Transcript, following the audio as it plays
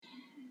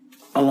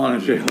Along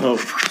J-Lo,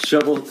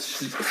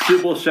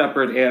 Sybil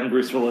Shepherd and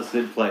Bruce Willis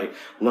did play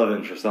love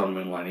interest on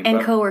Moonlighting.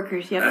 And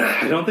co-workers, yep.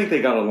 I don't think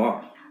they got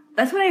along.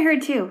 That's what I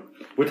heard, too.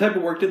 What type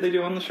of work did they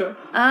do on the show?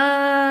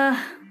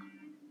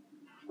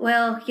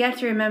 Well, you have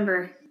to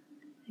remember...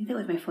 I think that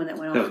was my phone that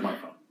went off. That was my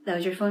phone. That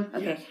was your phone?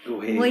 Okay. Yes.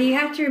 Oh, hey. Well, you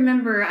have to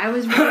remember, I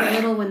was really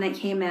little when that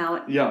came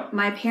out. Yeah.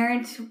 My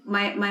parents,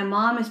 my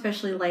mom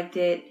especially liked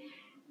it.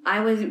 I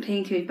wasn't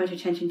paying too much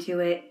attention to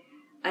it.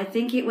 I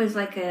think it was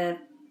like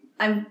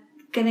I'm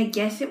gonna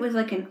guess it was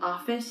like an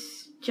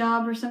office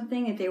job or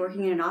something, if they were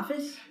working in an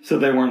office. So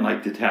they weren't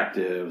like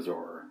detectives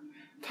or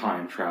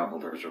time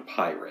travelers or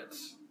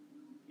pirates?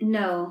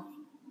 No.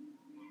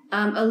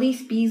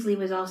 Elise Beasley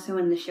was also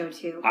in the show,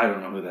 too. I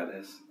don't know who that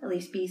is.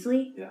 Elise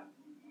Beasley? Yeah.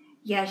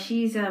 Yeah,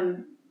 she's,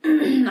 I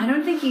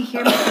don't think you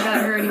hear much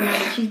about her anymore,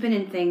 but she's been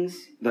in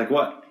things. Like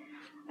what?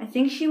 I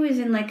think she was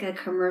in like a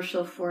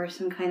commercial for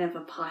some kind of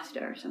a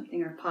pasta or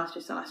something, or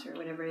pasta sauce or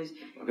whatever it is.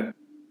 Okay.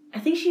 I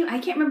think I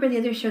can't remember the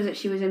other shows that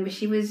she was in, but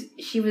she was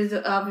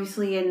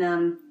obviously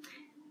in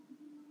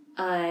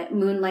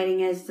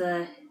Moonlighting as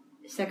the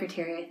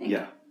secretary, I think.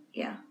 Yeah.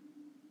 Yeah.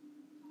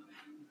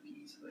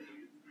 Beasley.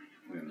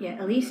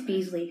 Yeah, Elise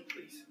Beasley.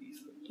 Elise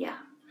Beasley. Yeah.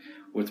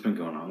 What's been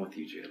going on with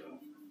you, J-Lo?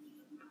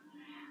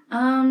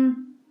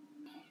 I'm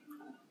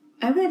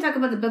going to talk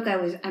about the book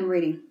I'm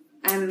reading.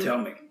 Tell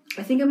me.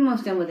 I think I'm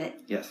almost done with it.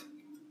 Yes.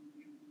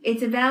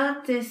 It's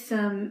about this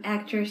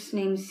actress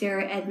named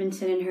Sarah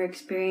Edmondson and her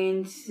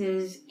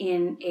experiences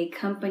in a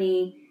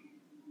company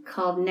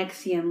called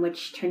NXIVM,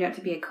 which turned out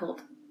to be a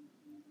cult.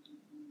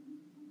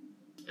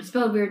 It's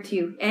spelled weird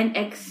too.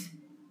 NXIVM.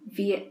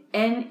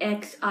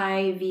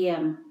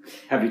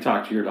 Have you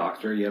talked to your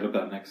doctor yet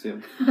about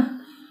NXIVM?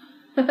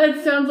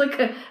 That sounds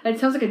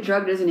like a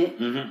drug, doesn't it?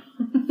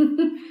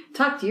 Mm-hmm.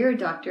 Talk to your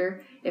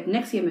doctor if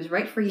NXIVM is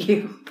right for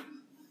you.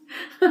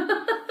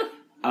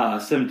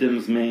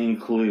 Symptoms may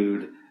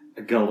include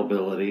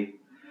gullibility.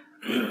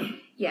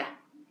 Yeah.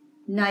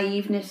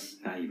 Naiveness.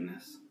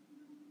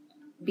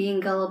 Being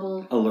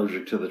gullible.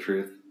 Allergic to the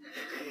truth.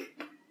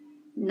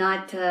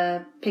 Not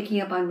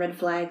picking up on red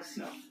flags.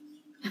 No.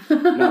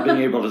 Not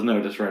being able to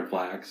notice red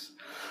flags.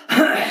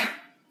 Yeah.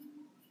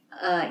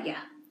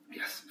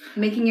 Yes.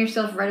 Making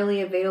yourself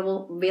readily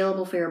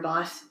available for your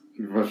boss.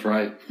 That's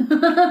right.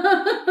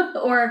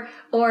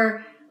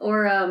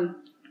 or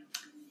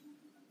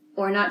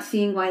not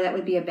seeing why that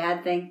would be a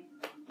bad thing.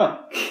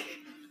 Huh.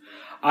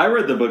 I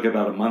read the book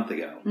about a month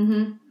ago.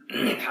 Mm-hmm.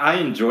 I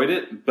enjoyed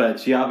it, but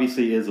she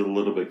obviously is a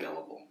little bit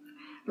gullible.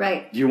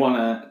 Right. Do you want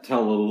to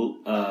tell a little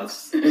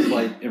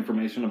slight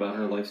information about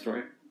her life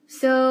story?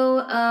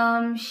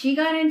 So, she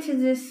got into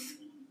this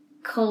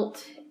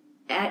cult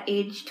at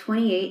age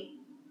 28,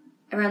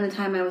 around the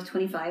time I was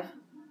 25.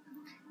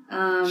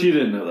 She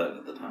didn't know that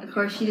at the time. Of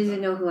course, she doesn't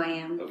know who I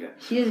am. Okay.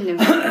 She doesn't know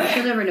who I am.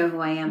 She'll never know who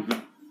I am. Mm-hmm.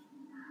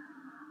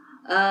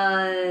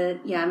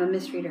 Yeah, I'm a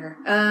mystery to her.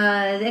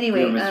 Anyway.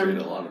 You're a mystery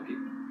to a lot of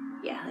people.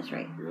 Yeah, that's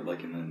right. You're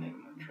like an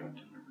enigma trapped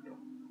in a riddle.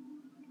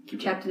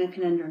 Trapped in a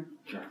conundrum.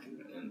 Trapped in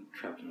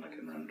a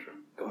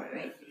conundrum. Go ahead.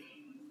 Right.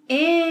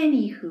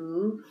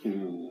 Anywho.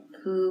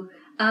 Ooh.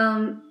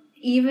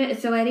 Even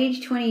so, at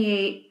age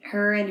 28,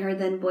 her and her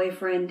then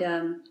boyfriend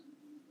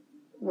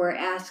were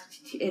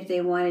asked if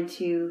they wanted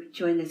to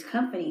join this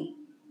company,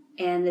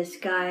 and this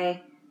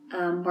guy,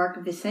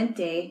 Mark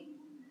Vicente,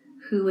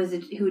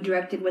 who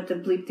directed What the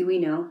Bleep Do We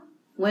Know?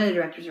 One of the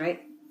directors,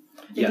 right?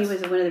 I think he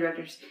was one of the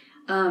directors.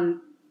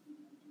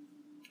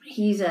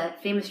 He's a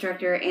famous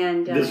director,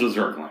 and this was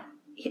her claim.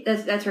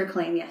 That's her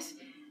claim, yes.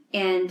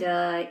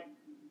 And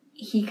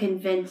he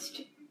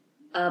convinced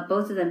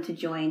both of them to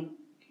join.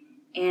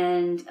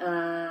 And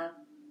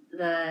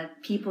the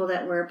people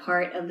that were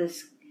part of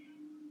this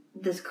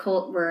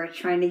cult were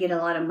trying to get a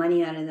lot of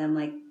money out of them,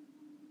 like,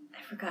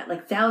 I forgot,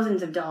 like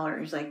thousands of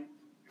dollars. Like,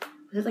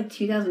 was it like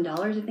 $2,000?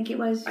 I think it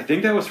was. I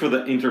think that was for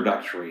the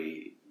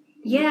introductory.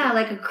 Yeah,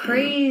 like a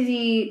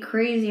crazy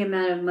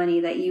amount of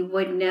money that you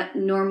would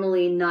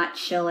normally not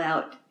shell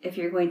out if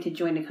you're going to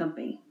join a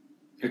company.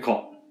 A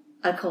cult.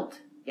 A cult,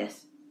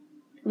 yes.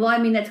 Well, I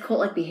mean, that's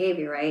cult-like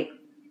behavior, right?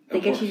 They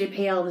get you to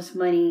pay all this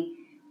money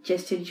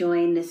just to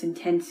join this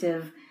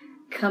intensive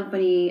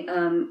company,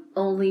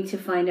 only to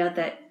find out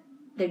that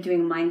they're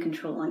doing mind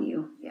control on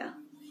you. Yeah.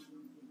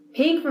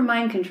 Paying for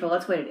mind control,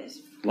 that's what it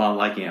is. A lot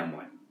like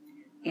Amway.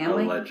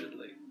 Amway?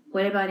 Allegedly.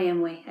 What about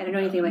Amway? I don't know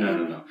anything about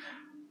Amway. No.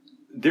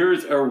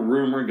 There's a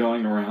rumor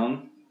going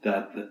around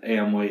that the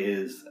Amway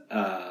is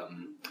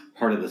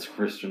part of this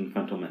Christian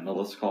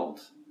fundamentalist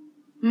cult.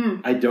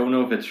 I don't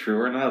know if it's true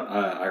or not.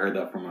 I heard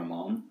that from my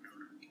mom.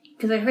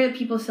 Because I heard of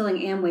people selling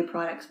Amway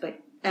products, but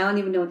I don't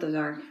even know what those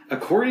are.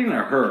 According to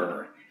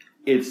her,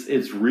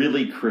 it's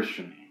really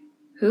Christian.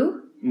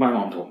 Who? My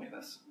mom told me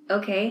this.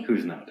 Okay.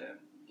 Who's now dead.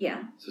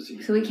 Yeah.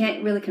 So we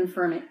can't really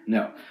confirm it.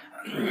 No.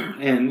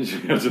 And she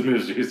has a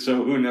mystery,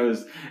 so who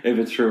knows if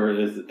it's true or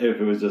if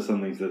it was just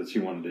something that she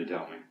wanted to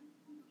tell me.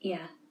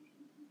 Yeah.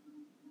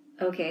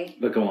 Okay.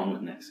 But go on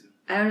with next.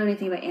 I don't know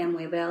anything about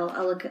Amway, but I'll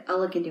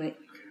look into it.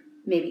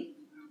 Maybe.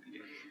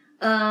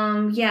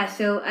 Yeah,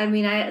 so, I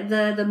mean,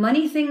 the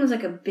money thing was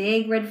like a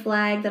big red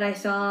flag that I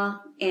saw,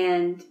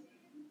 and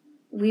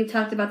we've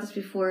talked about this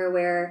before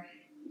where,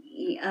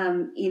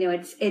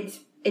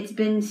 it's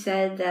been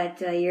said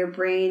that your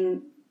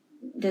brain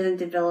doesn't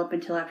develop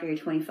until after you're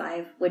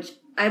 25, which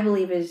I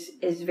believe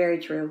is very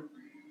true.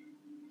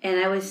 And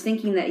I was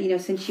thinking that,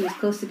 since she was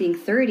close to being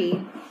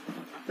 30,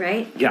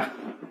 right? Yeah.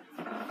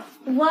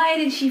 Why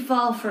did she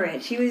fall for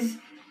it? She was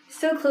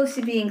so close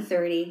to being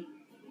 30.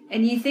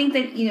 And you think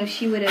that,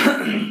 she would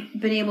have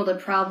been able to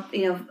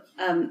problem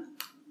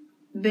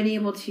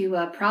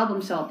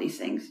solve these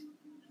things.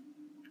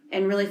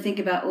 And really think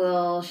about,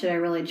 well, should I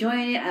really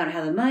join it? I don't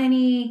have the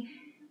money.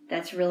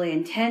 That's really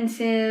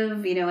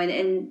intensive,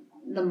 and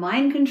the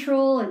mind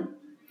control and,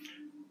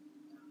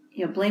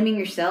 blaming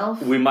yourself.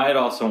 We might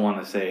also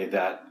want to say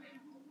that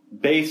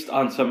based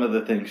on some of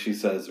the things she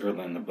says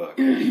early in the book,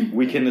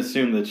 we can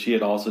assume that she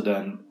had also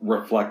done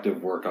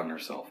reflective work on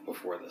herself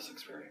before this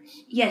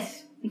experience.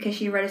 Yes, because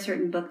she read a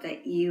certain book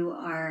that you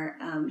are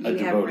a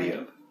devotee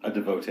of. A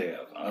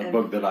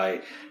book that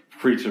I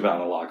preach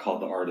about a lot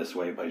called The Artist's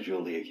Way by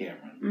Julia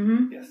Cameron.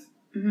 Mm-hmm. Yes.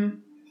 Mm-hmm.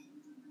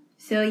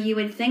 So you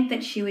would think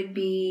that she would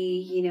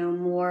be,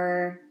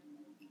 more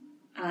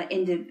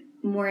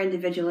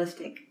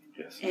individualistic.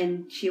 Yes.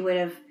 And she would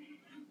have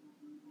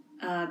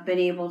been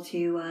able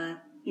to,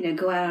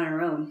 go out on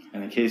her own.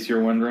 And in case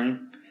you're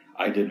wondering,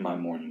 I did my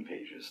morning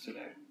pages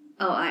today.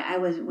 Oh, I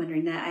wasn't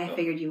wondering that. I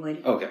figured you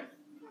would. Okay.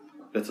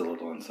 That's a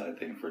little inside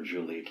thing for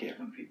Julia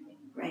Cameron people.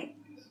 Right.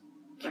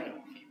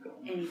 Keep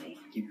going. Anyway.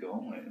 Keep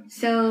going.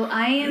 So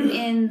I am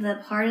in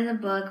the part of the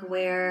book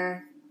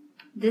where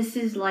this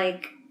is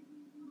like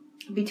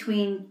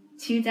between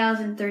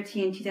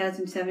 2013 and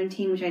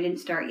 2017, which I didn't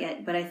start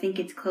yet, but I think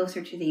it's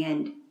closer to the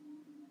end.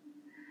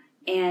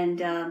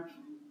 And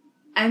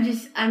I'm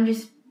just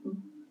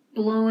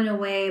blown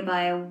away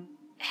by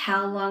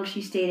how long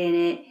she stayed in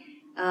it.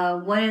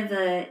 One of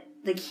the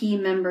key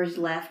members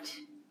left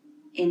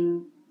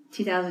in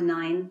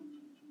 2009.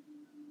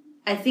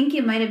 I think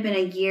it might have been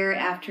a year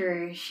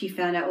after she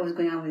found out what was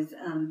going on with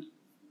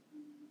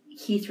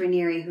Keith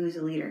Raniere, who's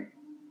the leader.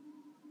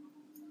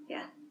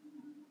 Yeah.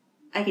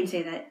 I can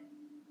say that.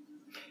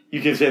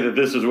 You can say that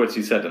this is what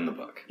she said in the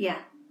book. Yeah.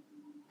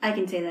 I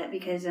can say that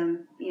because,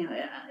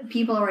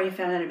 people already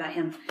found out about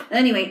him. But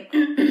anyway,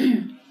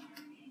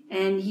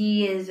 and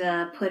he is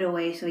put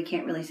away, so he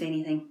can't really say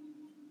anything.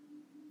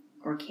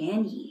 Or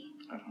can he?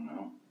 I don't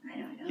know.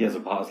 He has a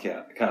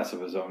podcast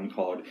of his own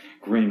called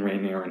Green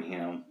Raniere and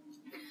Ham.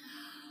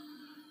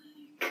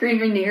 Green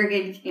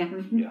Raniere and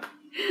Ham. Yeah.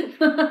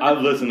 I've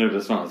listened to it.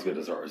 It's not as good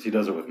as ours. He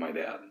does it with my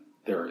dad.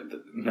 No.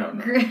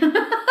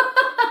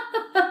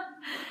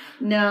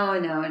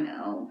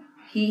 No.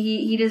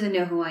 He doesn't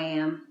know who I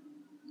am.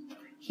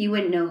 He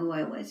wouldn't know who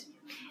I was.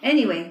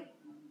 Anyway.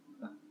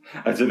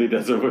 I said he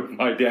does it with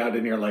my dad,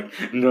 and you're like,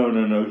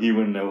 no, he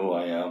wouldn't know who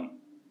I am.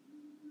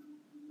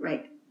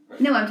 Right.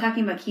 No, I'm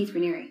talking about Keith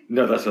Raniere.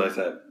 No, that's what I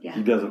said. Yeah.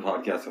 He does a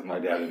podcast with my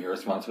dad, and your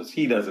response was,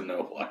 he doesn't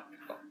know who I am.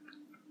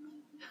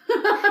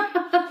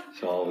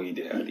 Sorry,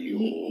 Daddy.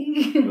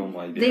 You're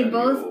my daddy. They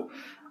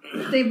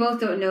both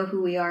don't know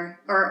who we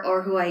are,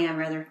 or who I am,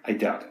 rather. I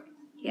doubt it.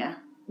 Yeah.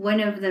 One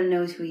of them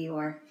knows who you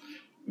are.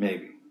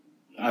 Maybe.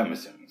 I'm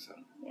assuming so.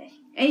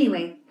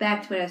 Anyway,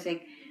 back to what I was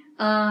saying.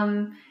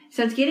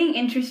 So it's getting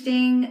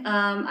interesting.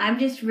 I'm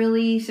just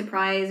really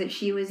surprised that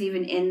she was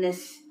even in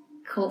this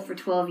cult for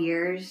 12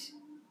 years.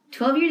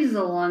 12 years is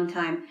a long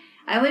time.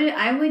 I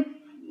would,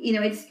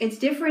 it's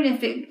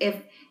different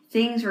if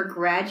things were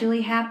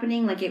gradually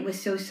happening, like it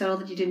was so subtle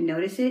that you didn't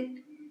notice it.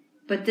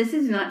 But this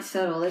is not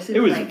subtle. It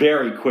was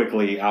very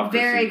quickly after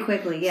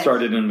yes.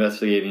 started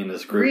investigating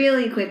this group.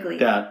 Really quickly.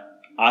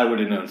 That I would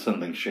have known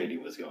something shady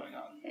was going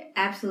on.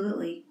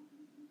 Absolutely.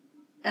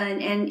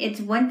 And it's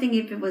one thing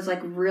if it was like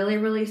really,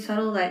 really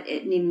subtle that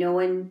no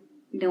one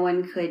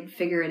could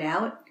figure it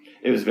out.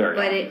 It was very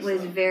obvious. But it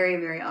was very,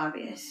 very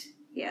obvious.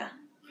 Yeah.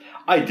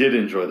 I did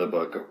enjoy the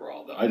book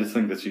overall, though. I just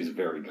think that she's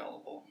very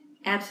gullible.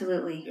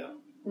 Absolutely. Yeah.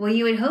 Well,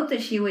 you would hope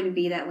that she wouldn't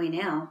be that way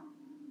now.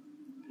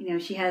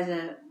 She has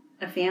a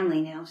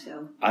family now,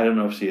 so... I don't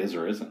know if she is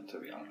or isn't, to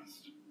be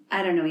honest.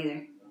 I don't know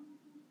either.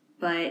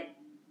 But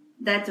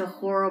that's a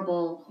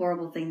horrible,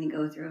 horrible thing to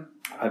go through.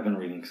 I've been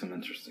reading some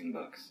interesting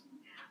books.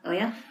 Oh,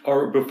 yeah?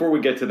 Or before we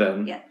get to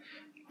them... Yeah.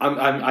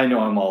 I know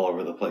I'm all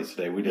over the place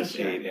today. We just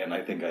Yes, ate, and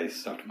I think I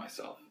stuffed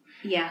myself.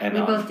 Yeah, and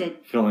we both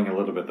did. Feeling a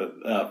little bit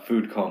of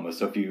food coma.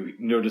 So if you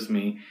notice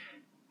me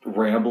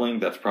rambling,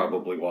 that's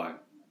probably why.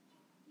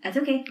 That's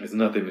okay. It's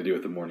nothing to do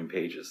with the morning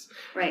pages.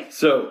 Right.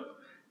 So,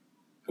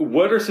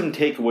 what are some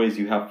takeaways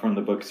you have from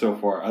the book so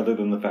far, other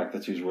than the fact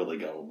that she's really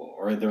gullible?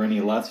 Or are there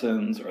any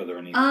lessons? Or are there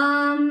any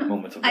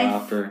moments of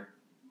laughter?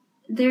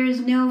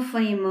 There's no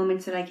funny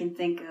moments that I can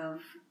think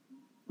of.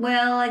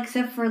 Well,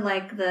 except for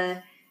like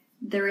the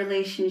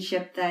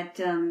relationship that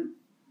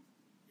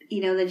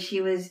that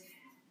she was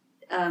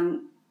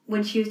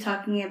when she was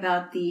talking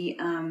about the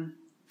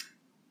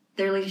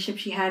relationship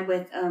she had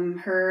with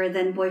her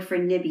then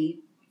boyfriend Nibby.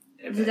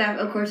 This is,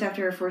 of course,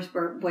 after her first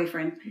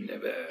boyfriend.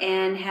 Never.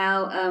 And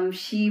how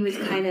she was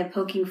kind of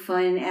poking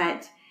fun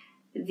at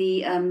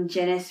the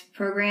Genesis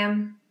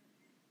program,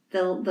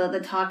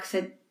 the talks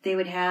that they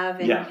would have,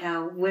 and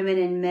how women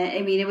and men,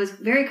 I mean, it was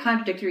very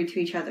contradictory to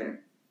each other.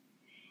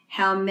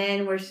 How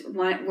men were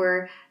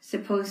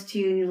supposed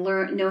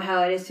to know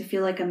how it is to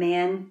feel like a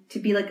man,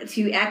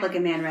 to act like a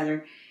man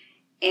rather,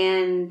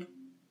 and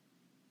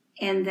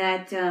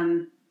that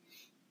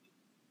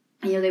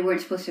they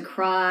weren't supposed to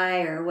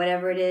cry or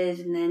whatever it is,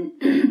 and then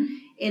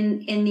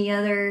in the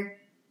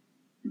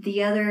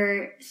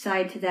other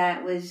side to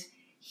that was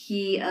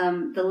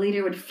the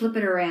leader would flip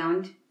it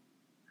around.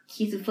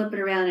 He would flip it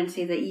around and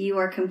say that you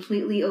are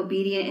completely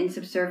obedient and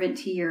subservient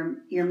to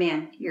your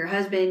man, your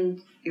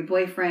husband, your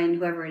boyfriend,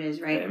 whoever it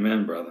is, right?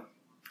 Amen, brother.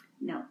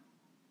 No.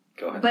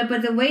 Go ahead.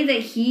 But the way that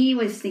he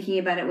was thinking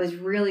about it was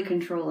really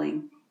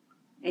controlling.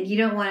 And you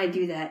don't want to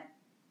do that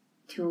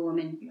to a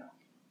woman. No.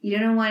 You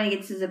don't want to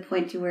get to the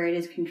point to where it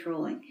is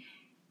controlling.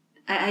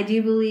 I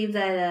do believe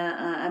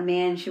that a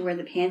man should wear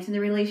the pants in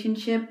the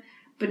relationship,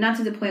 but not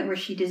to the point where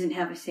she doesn't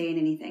have a say in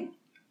anything.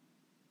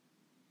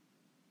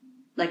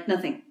 Like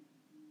nothing.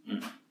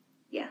 Mm.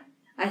 Yeah.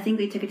 I think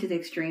they took it to the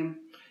extreme.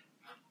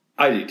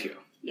 I do too.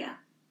 Yeah.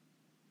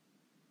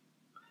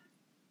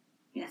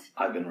 Yes.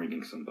 I've been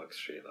reading some books,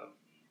 Shayla.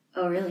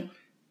 Oh, really?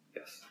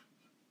 Yes.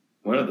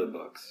 One of the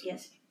books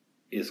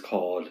is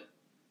called,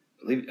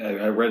 I believe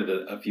I read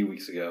it a few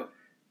weeks ago.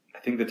 I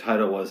think the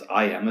title was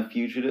I Am a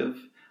Fugitive,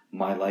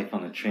 My Life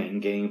on a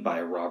Chain Gang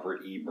by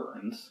Robert E.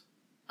 Burns.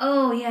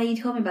 Oh, yeah,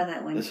 you told me about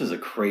that one. This is a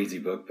crazy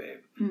book, babe.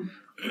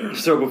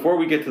 So before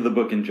we get to the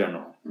book in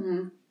general,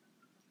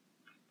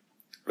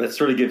 let's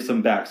sort of give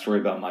some backstory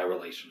about my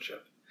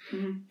relationship.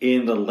 Mm-hmm.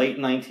 In the late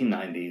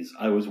 1990s,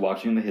 I was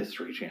watching the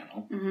History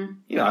Channel.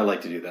 Mm-hmm. I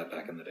like to do that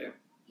back in the day.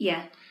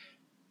 Yeah.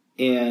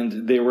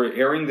 And they were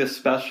airing this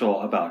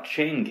special about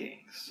chain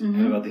gangs,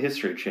 and about the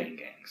history of chain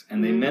gangs.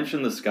 And they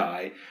mentioned this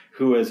guy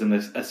who was an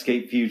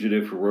escaped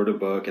fugitive who wrote a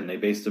book, and they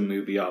based a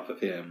movie off of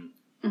him.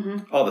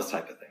 All this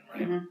type of thing,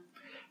 right?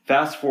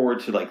 Fast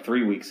forward to like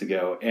 3 weeks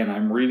ago, and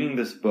I'm reading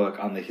this book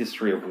on the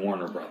history of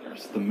Warner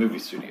Brothers, the movie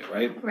studio,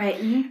 right? Right.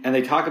 And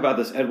they talk about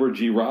this Edward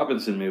G.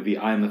 Robinson movie,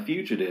 I Am a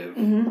Fugitive,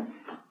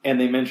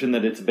 and they mention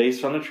that it's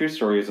based on a true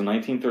story. It's a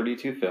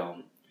 1932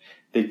 film.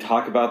 They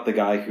talk about the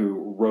guy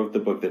who wrote the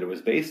book that it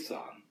was based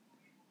on.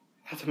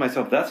 I thought to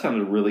myself, that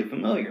sounded really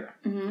familiar.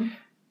 And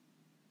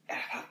I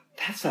thought,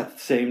 that's that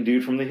same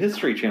dude from the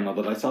History Channel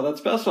that I saw that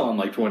special on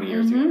like 20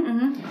 years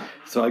ago.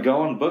 So I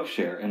go on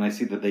Bookshare, and I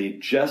see that they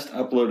just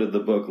uploaded the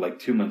book like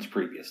 2 months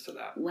previous to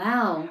that.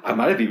 Wow. I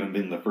might have even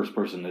been the first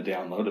person to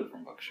download it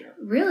from Bookshare.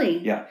 Really?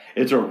 Yeah.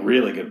 It's a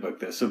really good book,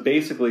 this. So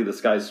basically,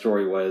 this guy's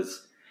story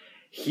was,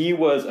 he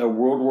was a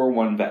World War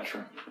I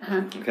veteran.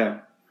 Okay?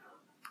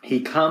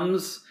 He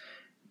comes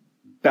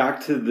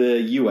back to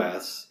the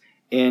U.S.,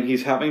 and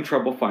he's having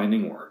trouble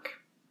finding work.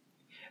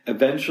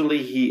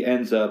 Eventually, he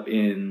ends up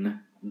in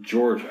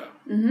Georgia.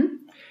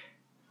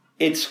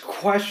 It's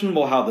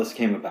questionable how this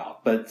came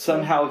about, but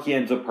somehow he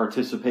ends up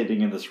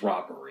participating in this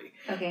robbery.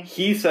 Okay.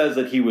 He says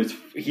that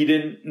he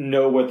didn't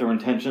know what their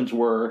intentions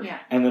were,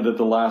 and that at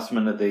the last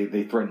minute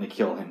they threatened to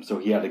kill him, so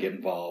he had to get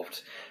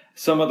involved.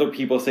 Some other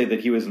people say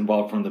that he was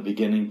involved from the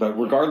beginning, but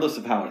regardless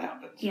of how it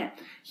happened,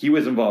 he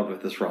was involved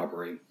with this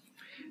robbery.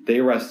 They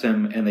arrest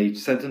him, and they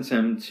sentence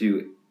him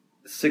to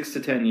 6 to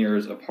 10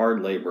 years of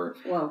hard labor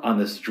on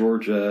this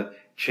Georgia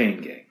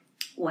chain gang.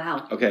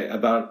 Wow. Okay,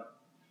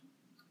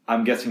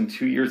 I'm guessing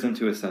 2 years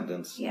into his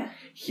sentence,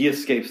 he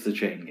escapes the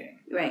chain gang.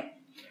 Right.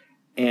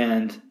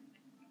 And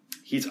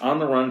he's on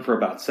the run for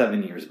about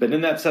 7 years. But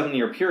in that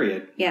 7-year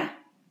period,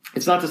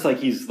 it's not just like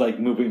he's like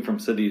moving from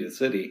city to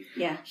city.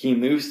 Yeah. He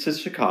moves to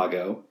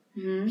Chicago.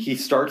 He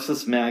starts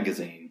this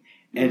magazine.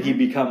 And he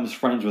becomes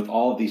friends with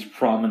all of these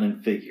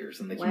prominent figures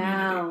in the community.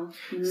 Wow.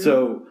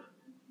 So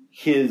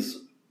his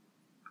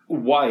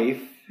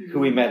wife,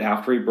 who he met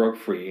after he broke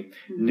free,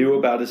 knew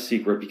about his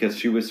secret because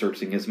she was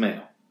searching his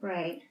mail.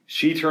 Right.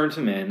 She turns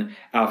him in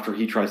after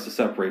he tries to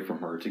separate from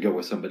her to go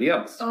with somebody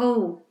else.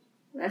 Oh,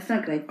 that's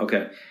not good.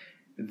 Okay.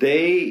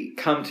 They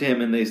come to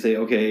him and they say,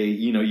 okay,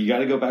 you got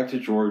to go back to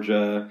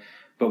Georgia,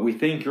 but we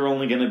think you're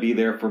only going to be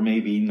there for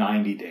maybe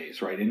 90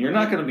 days, right? And you're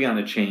not going to be on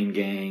a chain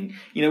gang.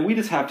 We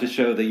just have to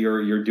show that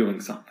you're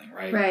doing something,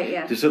 right? Right,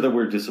 yeah. Just so that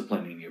we're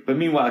disciplining you. But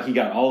meanwhile, he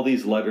got all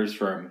these letters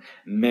from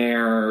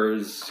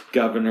mayors,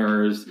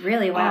 governors.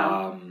 Really?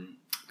 Wow.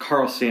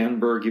 Carl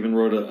Sandburg even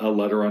wrote a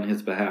letter on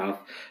his behalf.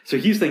 So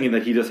he's thinking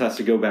that he just has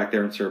to go back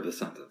there and serve the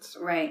sentence.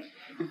 Right.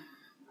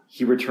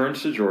 He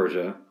returns to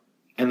Georgia,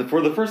 and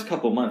for the first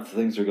couple months,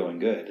 things are going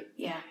good.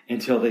 Yeah.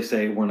 Until they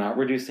say, we're not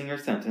reducing your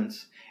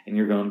sentence, and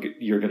you're going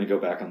to go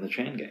back on the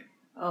chain gang.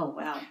 Oh,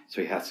 wow.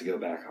 So he has to go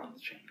back on the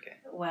chain gang.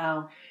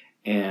 Wow.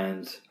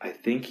 And I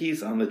think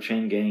he's on the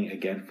chain gang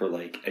again for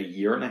like a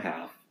year and a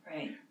half.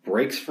 Right.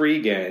 Breaks free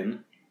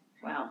again.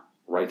 Wow.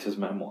 Writes his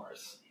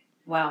memoirs.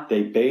 Wow.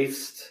 They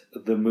based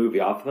the movie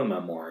off of the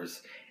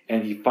memoirs,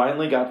 and he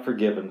finally got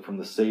forgiven from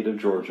the state of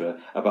Georgia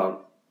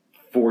about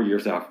 4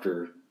 years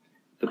after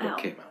the book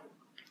came out.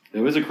 It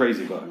was a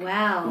crazy book.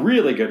 Wow.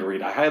 Really good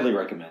read. I highly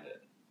recommend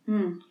it.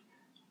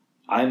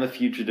 I'm a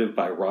Fugitive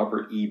by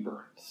Robert E.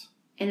 Burns.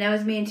 And that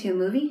was made into a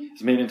movie?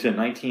 It's made into a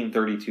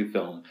 1932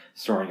 film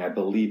starring, I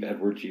believe,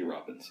 Edward G.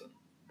 Robinson.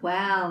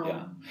 Wow.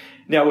 Yeah.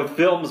 Now, with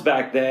films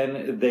back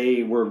then,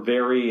 they were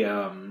very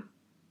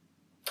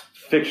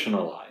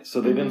fictionalized,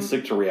 so they didn't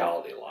stick to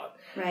reality a lot.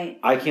 Right.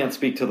 I can't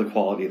speak to the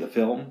quality of the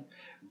film,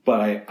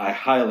 but I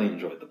highly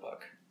enjoyed the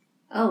book.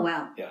 Oh,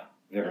 wow. Yeah,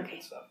 very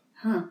good stuff.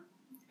 Huh.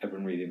 I've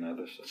been reading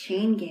other stuff.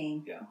 Chain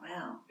Gang. Yeah.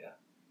 Wow. Yeah.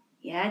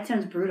 Yeah, that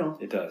sounds brutal.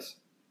 It does.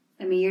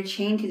 I mean, you're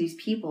chained to these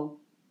people,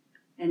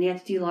 and you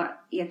have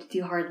to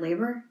do hard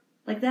labor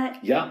like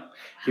that. Yeah,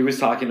 he was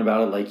talking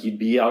about it like you'd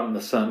be out in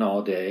the sun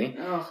all day.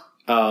 Oh.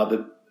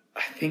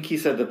 I think he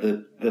said that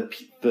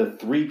the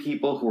three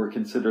people who were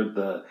considered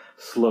the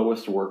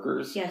slowest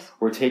workers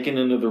were taken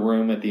into the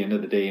room at the end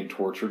of the day and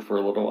tortured for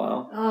a little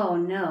while. Oh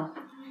no.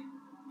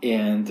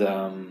 And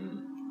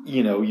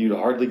you'd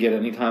hardly get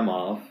any time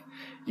off.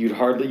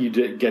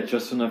 You'd get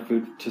just enough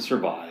food to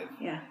survive.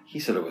 Yeah. He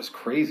said it was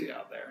crazy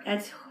out there.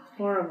 That's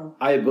horrible.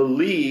 I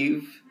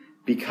believe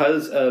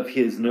because of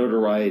his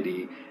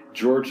notoriety,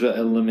 Georgia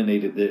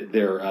eliminated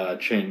their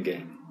chain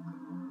gang.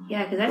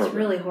 Yeah, because that's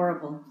really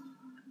horrible.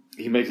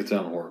 He makes it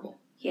sound horrible.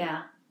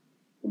 Yeah.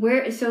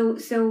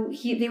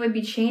 They would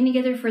be chained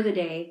together for the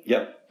day.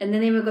 Yep. And then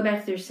they would go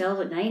back to their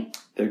cells at night?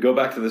 They'd go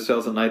back to the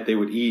cells at night, they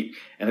would eat,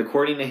 and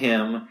according to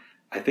him,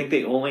 I think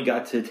they only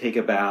got to take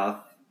a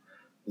bath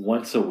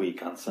once a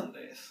week on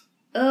Sundays.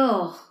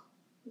 Oh,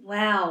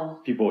 wow.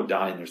 People would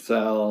die in their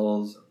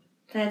cells.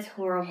 That's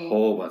horrible. A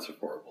whole bunch of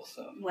horrible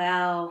stuff.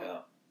 Wow. Yeah.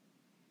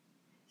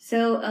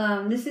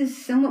 So, this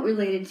is somewhat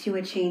related to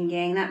a chain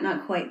gang.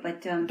 Not quite,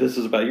 but... This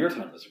is about your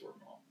time as a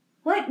criminal.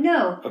 What?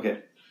 No.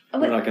 Okay.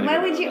 Why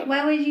would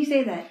you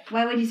say that?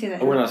 Why would you say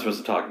that? Oh, we're not supposed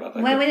to talk about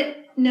that. Why would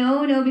it?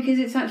 No, because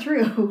it's not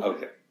true.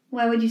 Okay.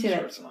 Why would you say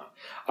that? It's not.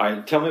 All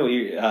right, tell me what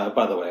you...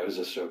 by the way, I was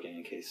just joking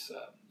in case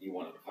you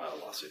wanted to file a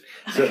lawsuit.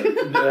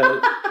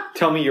 So,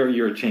 tell me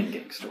your chain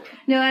gang story.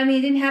 No, I mean,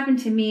 it didn't happen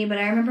to me, but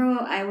I remember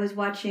I was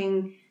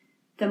watching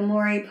the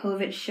Maury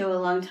Povich show a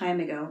long time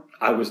ago.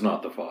 I was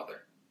not the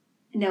father.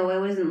 No, it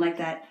wasn't like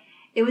that.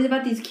 It was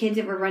about these kids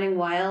that were running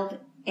wild,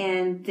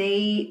 and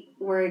they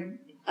were...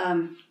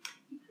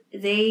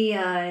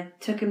 they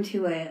took him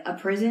to a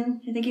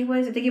prison, I think it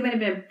was. I think it might have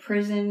been a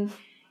prison.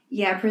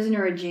 Yeah, a prison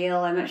or a jail.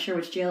 I'm not sure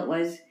which jail it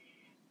was.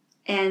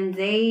 And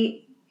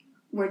they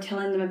were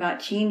telling them about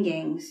chain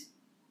gangs.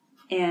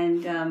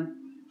 And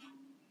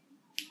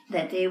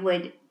that they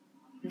would,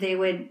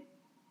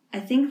 I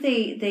think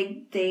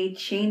they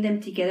chained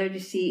them together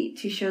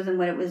to show them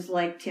what it was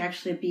like to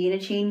actually be in a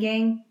chain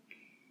gang.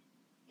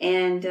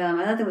 And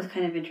I thought that was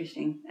kind of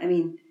interesting. I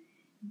mean,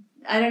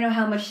 I don't know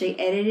how much they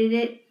edited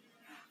it.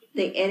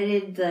 They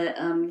edited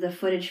the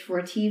footage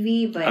for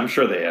TV, but I'm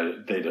sure they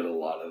did a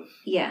lot of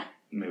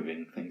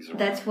moving things around.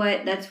 That's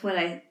what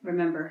I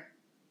remember.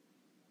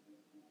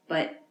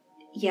 But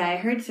yeah, I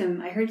heard some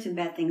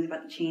bad things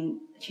about the chain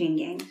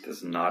gangs.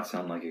 Does not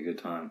sound like a good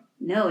time.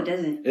 No, it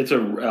doesn't. It's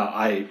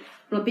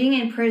well, being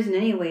in prison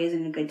anyway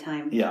isn't a good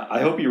time. Yeah,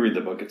 I hope you read the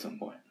book at some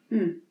point.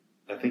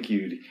 I think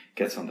you'd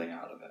get something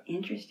out of it.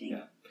 Interesting.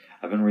 Yeah,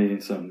 I've been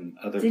reading some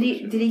other. Did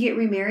he get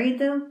remarried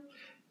though?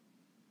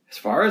 As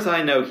far as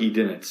I know, he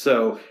didn't.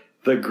 So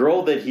the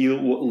girl that he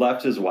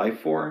left his wife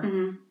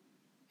for,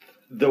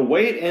 the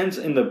way it ends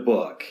in the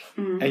book,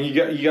 and you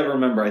got to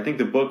remember, I think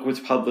the book was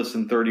published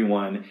in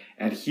 1931,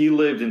 and he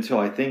lived until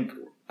I think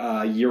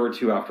a year or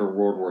two after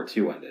World War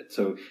II ended.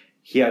 So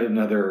he had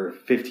another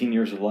 15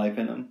 years of life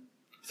in him,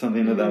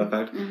 something to that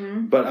effect.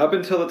 But up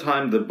until the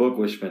time the book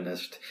was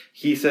finished,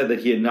 he said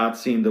that he had not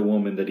seen the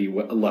woman that he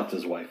left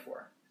his wife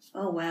for.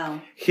 Oh, wow.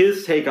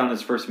 His take on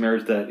his first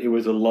marriage, that it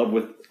was a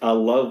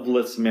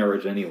loveless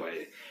marriage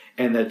anyway,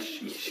 and that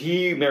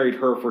he married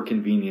her for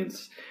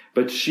convenience,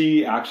 but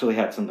she actually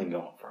had something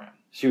going for him.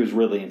 She was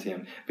really into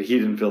him, but he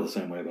didn't feel the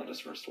same way about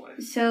his first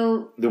wife.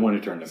 So the one who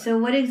turned him in. So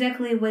what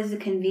exactly was the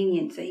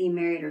convenience that he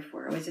married her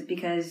for? Was it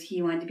because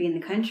he wanted to be in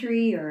the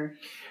country, or?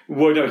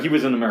 Well, no, he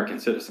was an American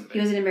citizen. He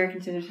was an American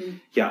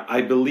citizen? Yeah,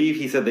 I believe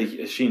he said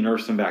that she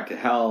nursed him back to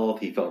health.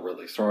 He felt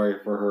really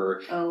sorry for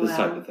her. Oh, this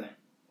type of thing.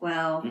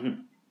 Wow.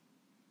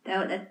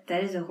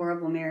 That is a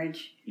horrible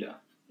marriage. Yeah.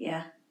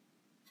 Yeah.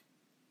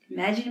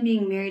 Imagine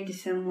being married to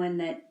someone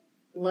that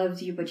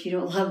loves you, but you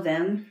don't love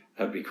them.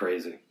 That'd be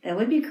crazy. That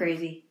would be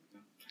crazy.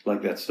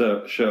 Like that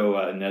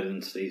show Ned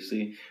and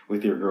Stacy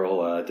with your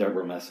girl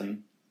Deborah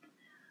Messing.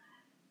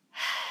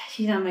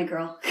 She's not my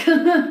girl.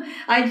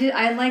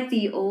 I like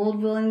the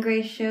old Will and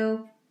Grace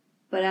show,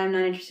 but I'm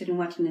not interested in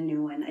watching the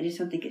new one. I just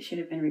don't think it should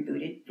have been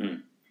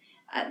rebooted.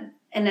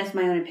 And that's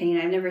my own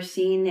opinion. I've never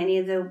seen any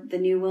of the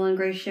new Will and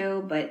Grace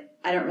show, but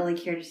I don't really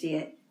care to see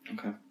it.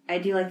 Okay. I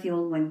do like the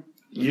old one.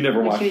 You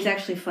never watched. She was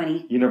actually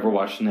funny. You never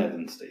watched Ned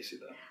and Stacy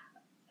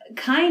though.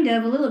 Kind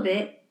of, a little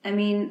bit. I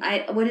mean,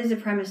 what is the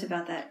premise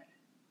about that?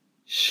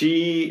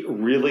 She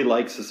really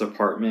likes this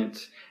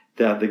apartment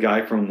that the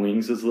guy from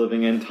Wings is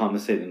living in,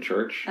 Thomas Hayden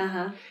Church.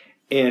 Uh-huh.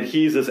 And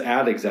he's this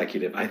ad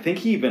executive. I think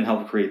he even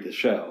helped create the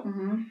show.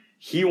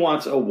 he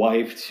wants a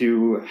wife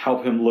to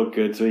help him look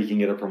good so he can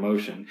get a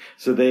promotion.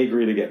 So they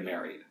agree to get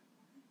married.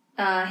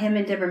 Him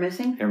and Deborah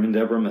Missing? Him and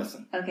Deborah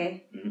Missing.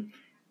 Okay. Mm-hmm.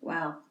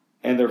 Wow.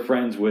 And they're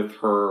friends with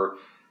her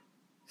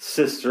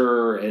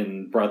sister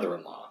and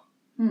brother-in-law.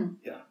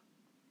 Yeah.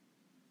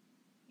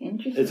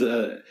 Interesting. It's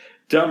a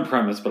dumb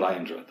premise, but I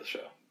enjoyed the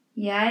show.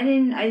 Yeah, I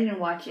didn't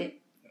watch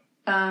it.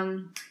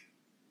 Have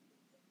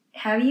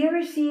you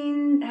ever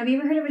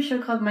heard of a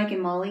show called Mike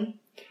and Molly?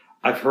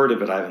 I've heard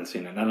of it, I haven't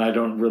seen it, and I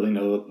don't really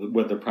know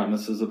what the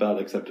premise is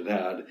about, except it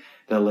had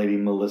that lady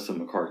Melissa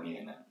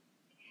McCartney in it.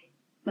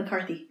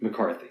 McCarthy. Not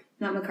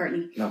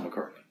McCartney. Not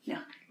McCartney. No.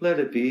 Let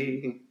it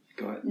be.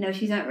 Go ahead. No,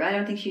 she's not. I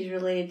don't think she's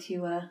related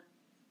to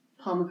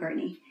Paul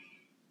McCartney.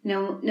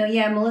 No,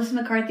 yeah, Melissa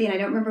McCarthy, and I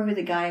don't remember who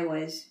the guy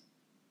was.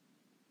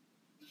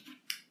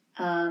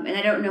 And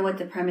I don't know what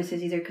the premise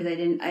is either, because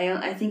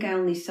I think I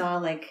only saw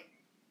like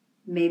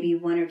maybe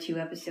 1 or 2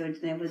 episodes,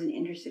 and I wasn't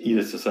interested. You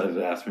just decided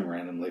to ask me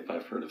randomly if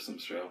I've heard of some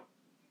show.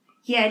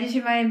 Yeah, it just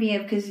reminded me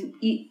of, because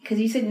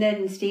you said Ned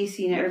and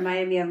Stacy, and it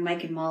reminded me of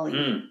Mike and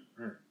Molly.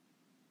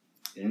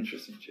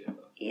 Interesting, Jayla.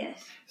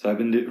 Yes. So I've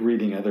been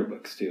reading other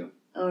books too.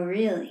 Oh,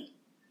 really?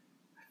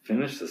 I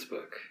finished this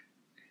book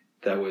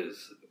that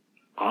was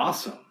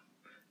awesome,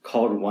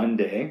 called One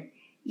Day.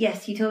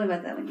 Yes, you told me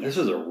about that one. Yes. This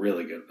was a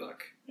really good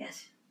book.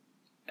 Yes.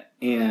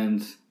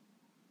 And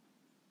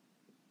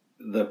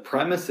the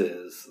premise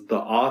is the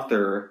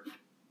author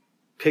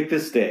picked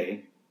this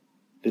day.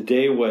 The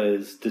day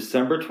was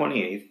December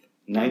 28th,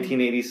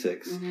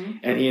 1986,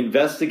 and he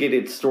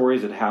investigated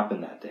stories that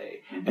happened that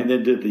day and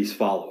then did these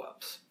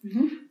follow-ups.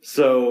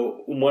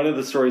 So one of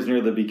the stories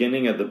near the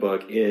beginning of the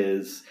book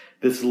is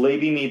this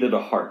lady needed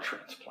a heart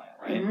transplant,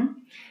 right?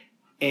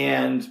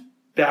 And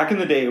back in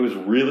the day, it was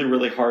really,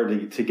 really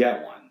hard to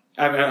get one.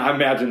 I mean, I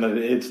imagine that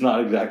it's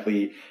not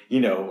exactly,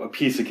 a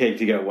piece of cake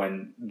to get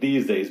one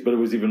these days, but it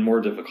was even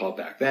more difficult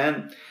back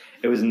then.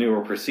 It was a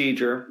newer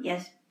procedure.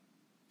 Yes.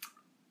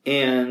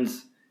 And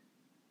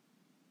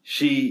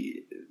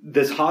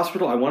this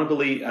hospital, I want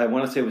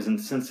to say it was in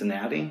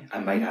Cincinnati. I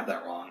might have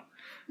that wrong.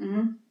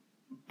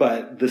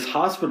 But this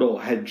hospital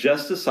had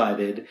just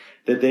decided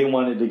that they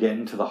wanted to get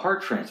into the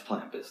heart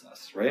transplant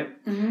business, right?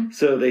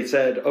 So they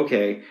said,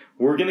 okay,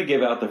 we're going to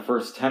give out the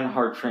first 10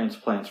 heart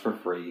transplants for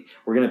free.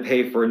 We're going to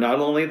pay for not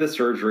only the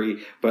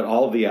surgery, but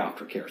all of the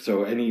aftercare.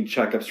 So any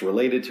checkups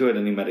related to it,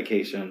 any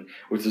medication,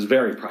 which is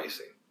very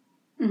pricey.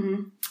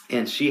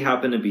 And she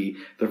happened to be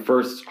the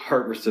first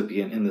heart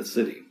recipient in the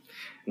city.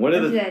 One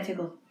of the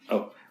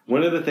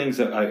things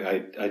that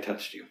I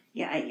touched you.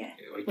 Yeah,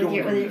 with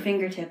your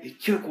fingertip.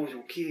 With your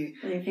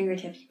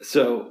fingertips.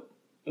 So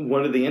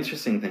one of the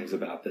interesting things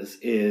about this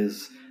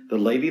is the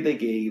lady they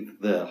gave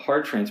the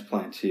heart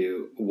transplant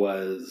to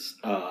was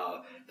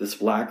this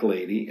black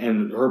lady,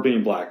 and her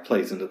being black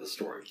plays into the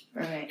story.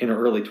 Right. In her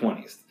early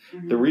 20s.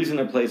 The reason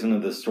it plays into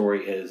this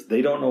story is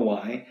they don't know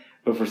why,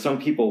 but for some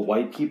people,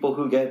 white people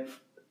who get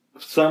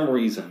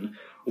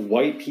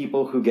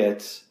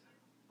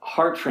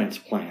heart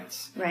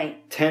transplants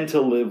tend to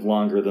live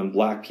longer than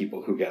black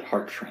people who get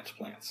heart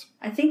transplants.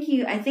 I think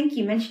you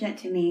mentioned that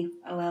to me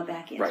a while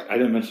back. Yes. Right. I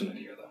didn't mention it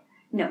here though.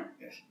 No.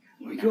 Yes.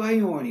 Well,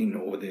 I already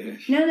know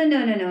this. No.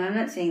 I'm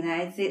not saying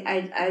that.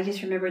 I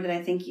just remember that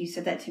I think you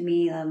said that to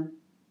me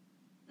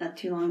not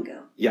too long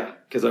ago. Yeah,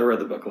 because I read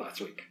the book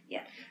last week.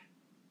 Yeah.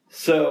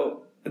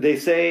 So they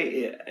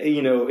say,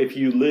 if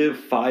you live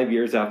 5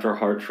 years after a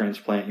heart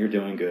transplant, you're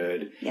doing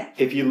good. Yeah.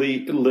 If you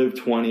live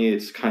 20,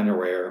 it's kind of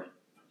rare.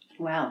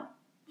 Wow.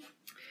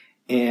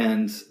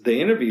 And they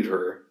interviewed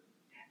her.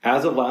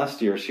 As of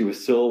last year, she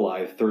was still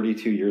alive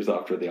 32 years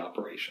after the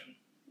operation.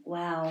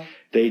 Wow.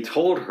 They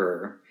told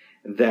her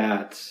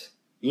that,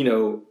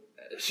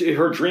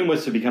 her dream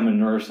was to become a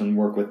nurse and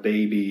work with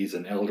babies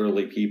and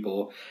elderly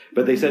people.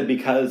 But they said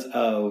because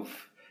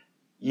of,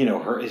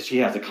 she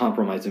has a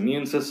compromised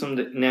immune system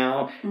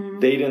now,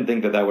 they didn't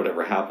think that would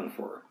ever happen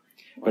for her.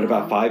 Wow. But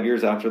about 5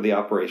 years after the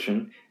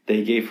operation,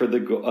 they gave her the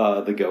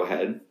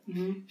go-ahead.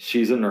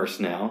 She's a nurse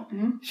now.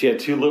 She had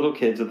 2 little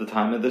kids at the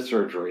time of the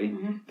surgery.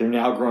 They're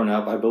now grown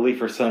up. I believe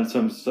her son's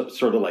some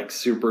sort of like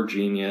super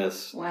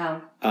genius.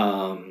 Wow.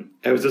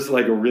 It was just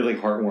like a really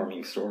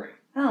heartwarming story.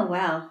 Oh,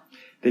 wow.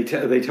 They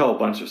tell a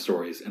bunch of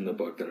stories in the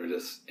book that are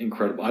just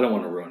incredible. I don't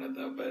want to ruin it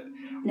though, but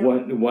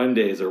One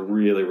Day is a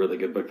really, really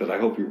good book that I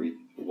hope you read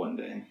one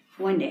day.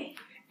 One day.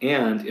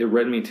 And it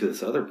led me to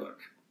this other book.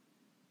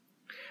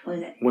 What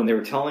is it? When they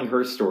were telling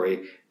her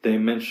story, they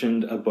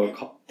mentioned a book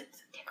called...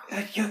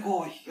 Hey!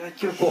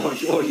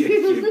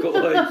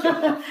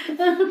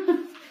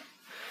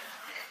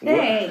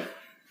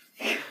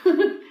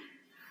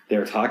 They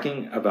were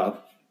talking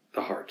about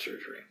the heart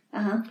surgery.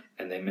 Uh-huh.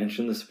 And they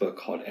mentioned this book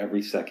called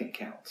Every Second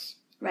Counts.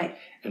 Right.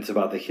 And it's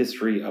about the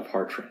history of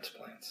heart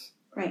transplants.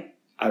 Right.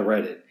 I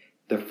read it.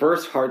 The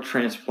first heart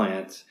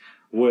transplant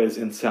was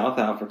in South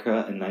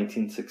Africa in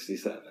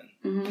 1967.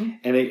 And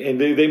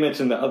they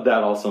mentioned that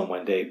also in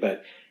One Day,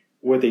 but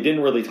what they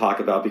didn't really talk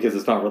about, because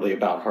it's not really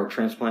about heart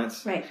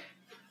transplants, right,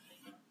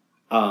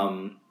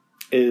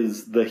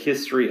 is the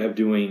history of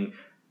doing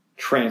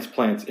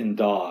transplants in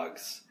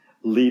dogs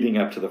leading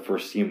up to the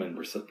first human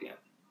recipient.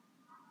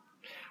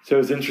 So it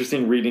was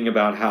interesting reading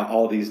about how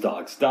all these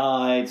dogs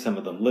died. Some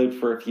of them lived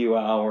for a few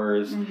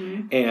hours.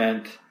 Mm-hmm.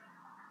 And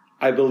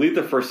I believe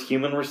the first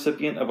human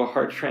recipient of a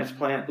heart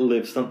transplant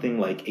lived something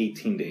like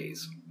 18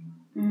 days.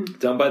 Mm-hmm.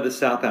 Done by the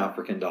South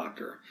African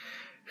doctor,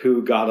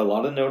 who got a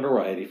lot of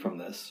notoriety from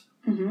this.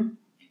 Mm-hmm.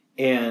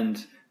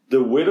 And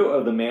the widow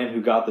of the man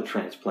who got the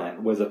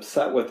transplant was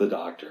upset with the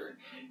doctor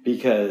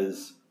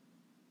because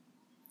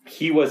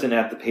he wasn't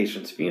at the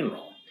patient's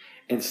funeral.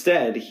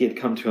 Instead, he had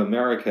come to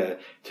America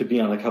to be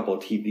on a couple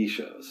of TV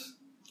shows.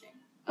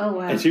 Oh,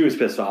 wow. And she was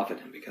pissed off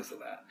at him because of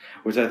that,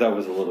 which I thought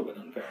was a little bit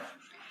unfair.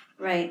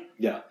 Right.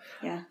 Yeah.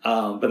 Yeah.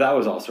 But that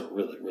was also a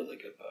really, really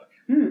good book.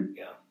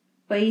 Yeah.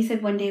 But you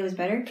said One Day was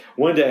better?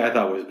 One Day I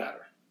thought was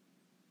better.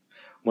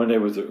 One Day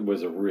was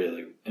a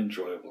really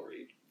enjoyable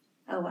read.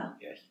 Oh, wow.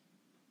 Yes.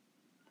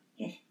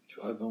 Yes.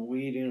 So I've been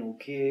reading,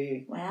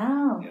 okay.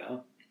 Wow. Yeah.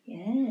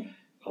 Yeah.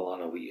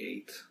 Alana, we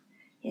ate.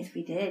 Yes,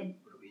 we did.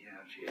 What do we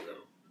have, J-Lo?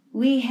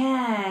 We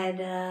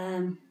had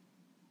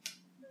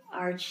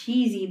our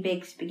cheesy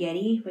baked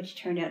spaghetti, which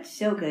turned out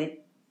so good.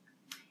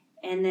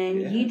 And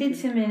then you did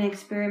some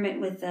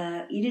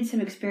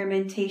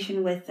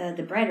experimentation with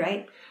the bread,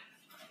 right?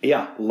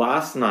 Yeah.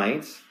 Last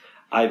night,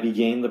 I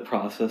began the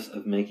process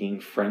of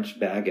making French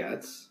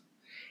baguettes.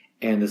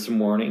 And this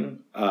morning,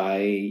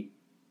 I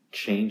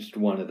changed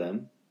one of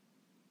them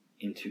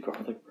into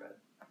garlic bread.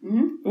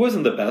 Mm-hmm. It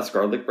wasn't the best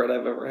garlic bread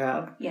I've ever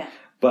had. Yeah.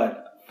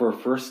 But for a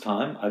first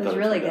time, I thought it was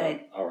really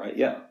good. All right,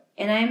 yeah.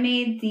 And I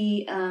made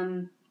the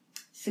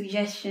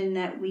suggestion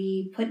that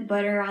we put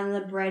butter on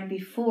the bread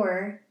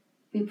before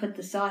we put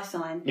the sauce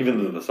on.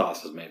 Even though the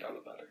sauce is made out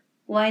of butter.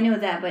 Well, I know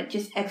that, but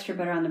just extra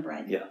butter on the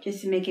bread. Yeah.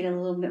 Just to make it a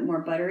little bit more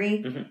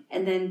buttery. Mm-hmm.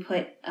 And then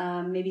put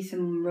maybe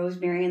some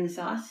rosemary in the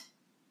sauce.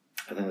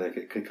 I think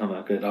that could come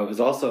out good. I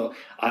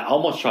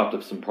almost chopped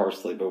up some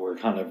parsley, but we're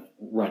kind of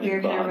running.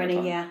 We're kind of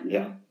running, yeah.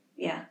 Yeah.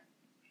 Yeah.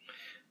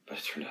 But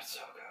it turned out so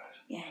good.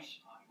 Yes.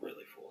 I'm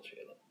really full,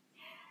 J-Lo.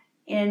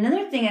 And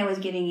another thing I was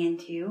getting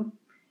into,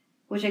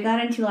 which I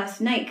got into last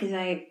night because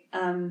I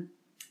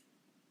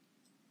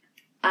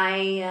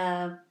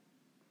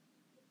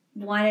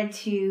wanted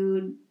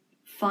to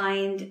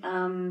find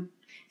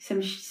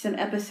some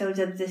episodes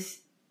of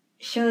this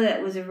show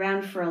that was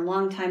around for a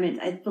long time,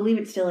 and I believe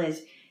it still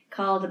is,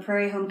 called The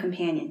Prairie Home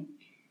Companion.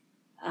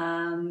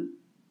 And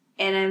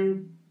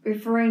I'm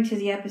referring to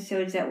the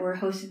episodes that were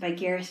hosted by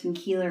Garrison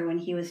Keillor when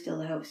he was still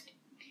the host.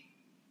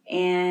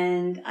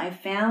 And I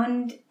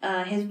found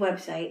his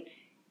website,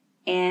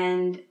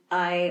 and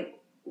I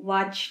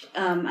watched,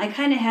 I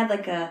kind of had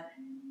like a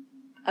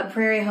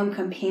Prairie Home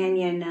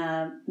Companion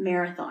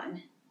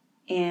marathon.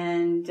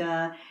 And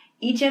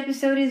each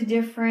episode is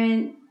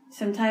different.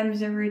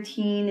 Sometimes the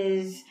routine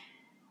is,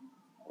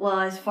 well,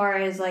 as far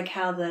as like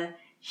how the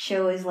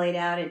show is laid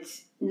out,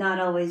 it's not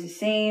always the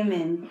same.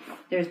 And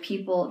there's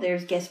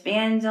guest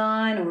bands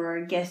on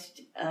or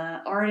guest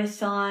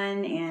artists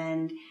on,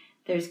 and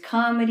there's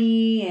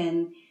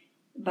comedy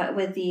but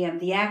with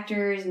the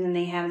actors, and then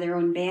they have their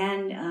own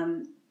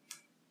band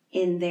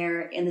in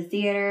the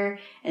theater.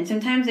 And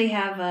sometimes they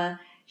have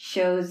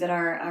shows that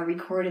are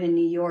recorded in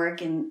New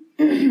York, and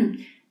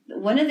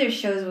one of their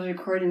shows was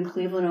recorded in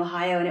Cleveland,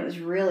 Ohio, and it was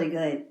really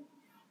good.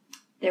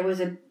 There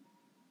was a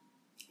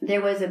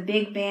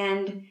big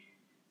band,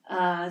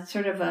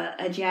 sort of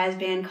a jazz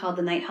band called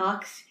the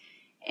Nighthawks,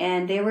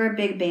 and they were a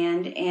big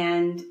band.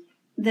 And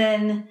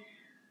then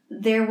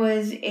there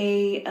was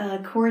a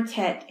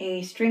quartet,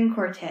 a string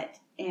quartet,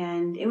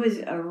 and it was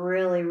a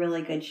really,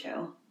 really good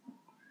show.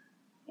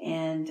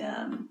 And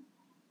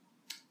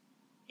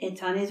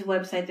it's on his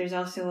website. There's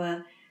also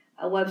a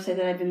website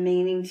that I've been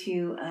meaning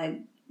to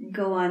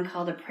go on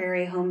called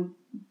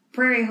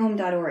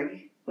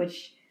prairiehome.org,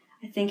 which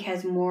I think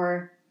has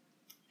more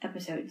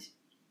episodes.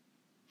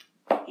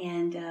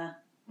 And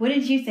what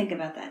did you think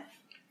about that?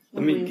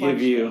 Let me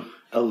give you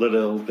a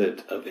little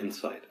bit of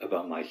insight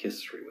about my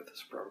history with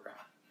this program.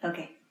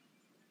 Okay.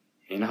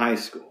 In high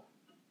school,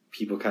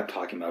 people kept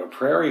talking about A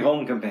Prairie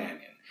Home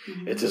Companion.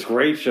 Mm-hmm. It's this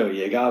great show.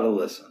 You got to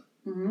listen.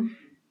 Mm-hmm.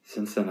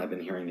 Since then, I've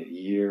been hearing it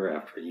year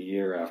after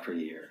year after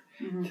year.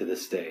 Mm-hmm. To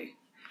this day,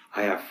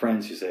 I have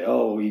friends who say,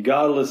 "Oh, you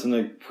got to listen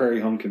to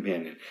Prairie Home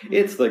Companion. Mm-hmm.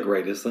 It's the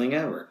greatest thing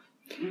ever."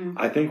 Mm-hmm.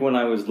 I think when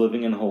I was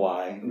living in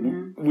Hawaii,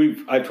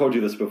 mm-hmm. I've told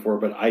you this before,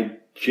 but I,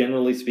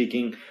 generally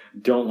speaking,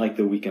 don't like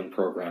the weekend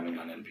programming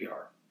on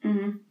NPR.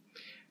 Mm-hmm.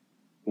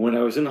 When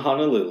I was in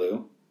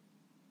Honolulu,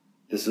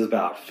 this is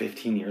about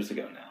 15 years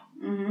ago now.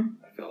 Mm-hmm.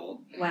 I feel old.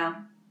 Wow.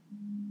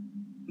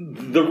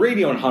 The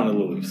radio in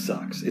Honolulu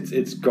sucks.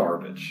 It's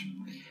garbage.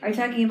 Are you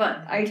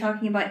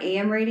talking about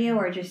AM radio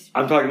or just?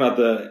 I'm talking about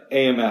the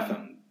AM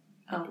FM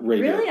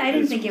radio. Really? I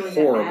didn't think it was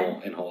horrible that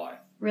bad. In Hawaii.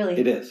 Really?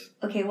 It is.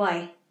 Okay,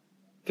 why?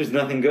 There's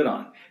nothing good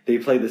on. They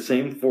play the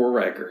same 4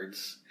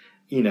 records.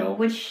 You know.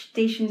 Which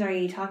stations are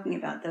you talking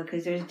about, though?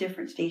 Because there's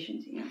different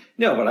stations, you know.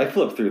 No, but I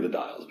flip through the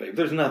dials, babe.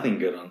 There's nothing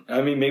good on.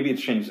 I mean, maybe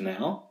it's changed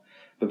now,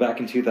 but back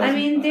in 2000. I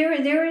mean,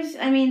 there was.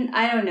 I mean,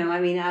 I don't know. I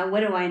mean,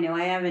 what do I know?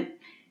 I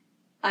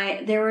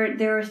there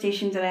were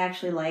stations that I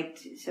actually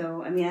liked.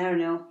 So I mean, I don't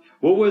know.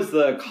 What was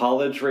the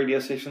college radio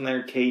station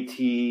there?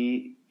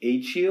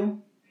 KTHU?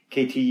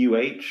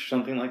 KTUH?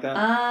 Something like that?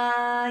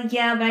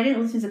 Yeah, but I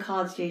didn't listen to the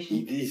college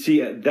station. You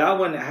see, that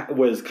one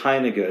was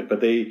kind of good,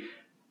 but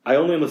I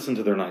only listened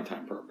to their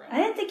nighttime program. I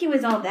didn't think it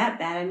was all that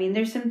bad. I mean,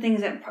 there's some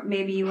things that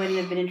maybe you wouldn't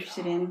have been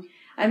interested in.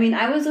 I mean,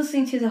 I was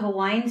listening to the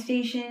Hawaiian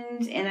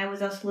stations, and I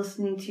was also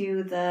listening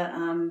to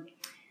the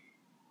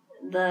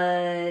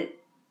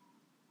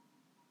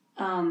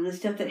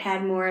stuff that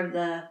had more of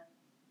the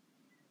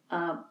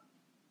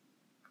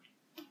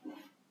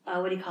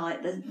what do you call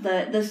it?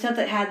 The stuff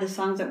that had the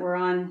songs that were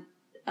on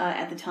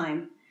at the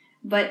time.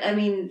 But I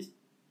mean,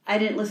 I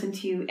didn't listen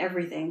to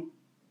everything,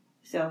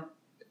 so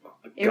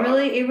it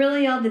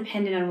really all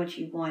depended on what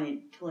you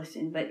wanted to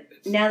listen. But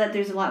now that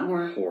there's a lot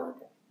more,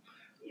 horrible.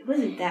 It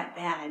wasn't that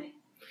bad.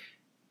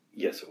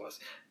 Yes, it was.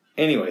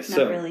 Anyway,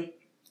 Not really.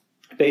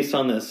 Based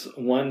on this,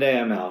 one day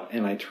I'm out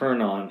and I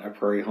turn on a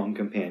Prairie Home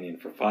Companion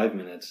for 5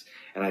 minutes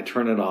and I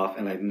turn it off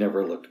and I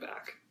never looked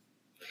back.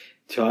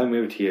 Till I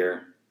moved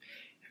here,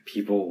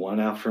 people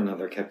one after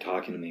another kept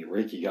talking to me,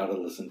 Rick, you gotta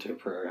listen to a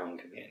Prairie Home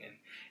Companion.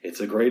 It's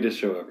the greatest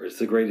show ever. It's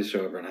the greatest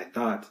show ever. And I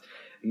thought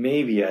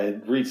maybe I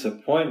had reached a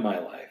point in my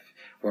life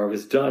where I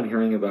was done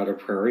hearing about a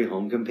Prairie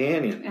Home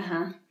Companion.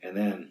 Uh-huh. And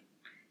then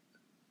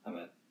I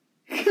met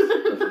a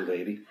lovely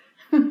lady.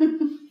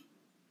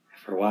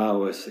 For a while I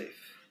was safe.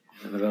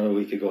 And about a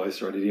week ago I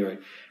started hearing,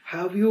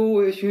 have you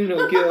always, get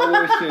okay?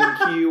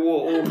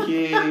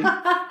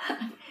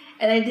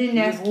 And I didn't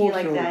ask you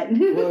like that.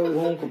 Prairie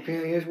Home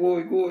Companions,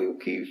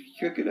 okay,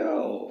 check it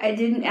out. I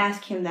didn't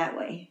ask him that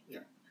way.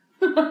 Yeah.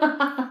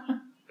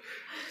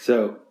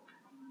 So,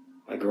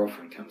 my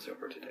girlfriend comes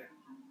over today.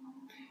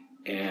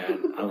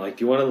 And I'm like,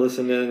 do you want to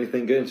listen to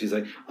anything good? And she's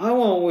like, I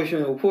want to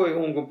listen to Prairie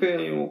Home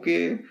Companion,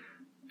 okay?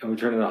 And we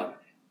turn it on.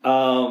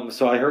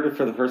 So I heard it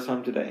for the first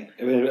time today.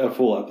 I mean, a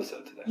full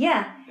episode today.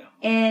 Yeah.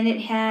 And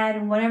it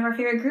had one of our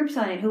favorite groups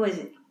on it. Who was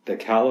it? The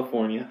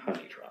California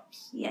Honey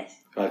Drops. Yes.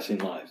 I've seen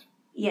live.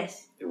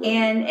 Yes.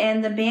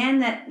 And the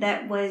band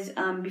that was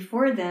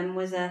before them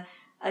was a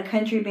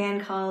country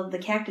band called the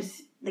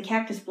Cactus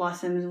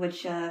Blossoms,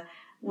 which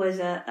was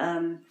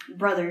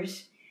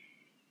brothers.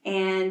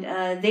 And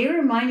they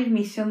reminded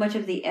me so much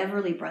of the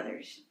Everly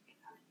Brothers.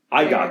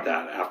 I got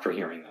that after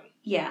hearing them.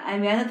 Yeah, I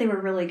mean, I thought they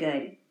were really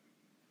good.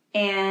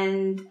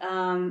 And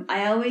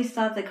I always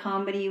thought the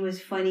comedy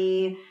was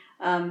funny.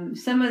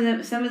 Some of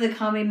the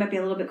comedy might be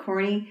a little bit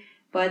corny,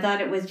 but I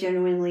thought it was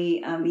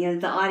genuinely,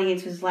 the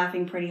audience was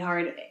laughing pretty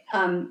hard.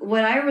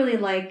 What I really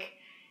like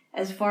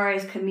as far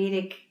as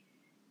comedic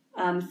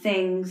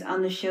things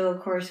on the show,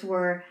 of course,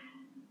 were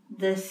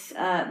this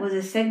was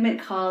a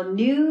segment called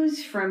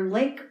News from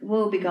Lake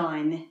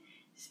Wobegon,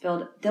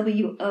 spelled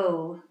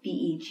Wobegone,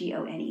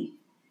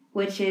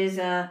 which is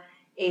a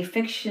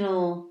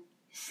fictional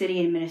city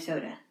in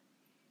Minnesota.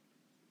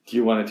 Do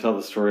you want to tell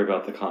the story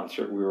about the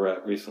concert we were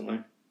at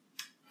recently?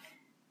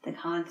 The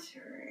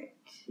concert.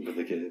 With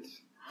the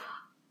kids.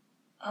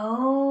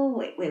 Oh,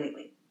 wait.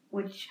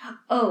 Which?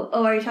 Oh,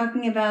 are you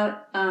talking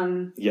about?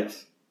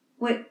 Yes.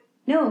 Wait,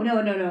 no.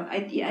 I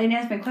didn't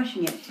ask my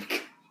question yet.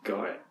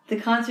 Go ahead. The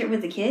concert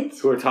with the kids?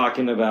 Who are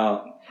talking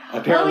about?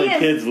 Apparently,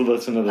 kids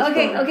listen to this.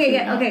 Okay.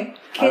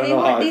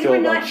 These were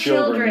not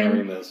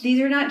children. These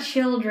are not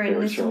children.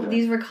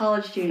 These were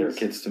college students.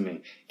 They're kids to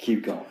me.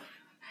 Keep going.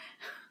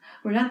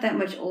 We're not that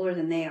much older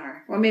than they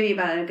are, or maybe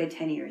about a good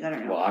 10 years. I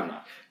don't know. Well, I'm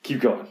not.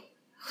 Keep going.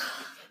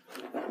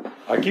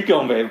 All right, keep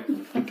going, babe.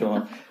 Keep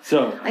going.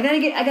 So I gotta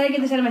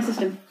get this out of my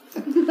system.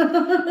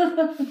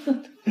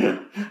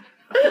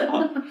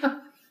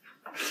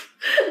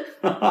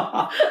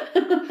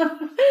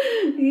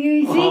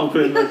 You see? Oh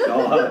goodness!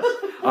 All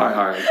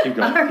right. Keep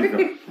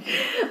going.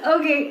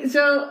 Okay,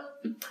 so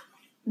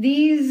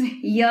these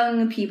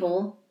young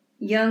people,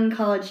 young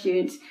college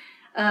students,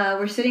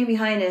 were sitting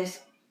behind us,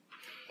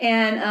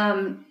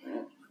 and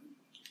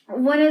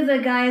one of the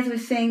guys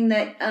was saying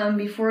that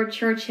before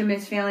church, him and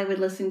his family would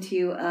listen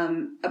to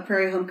a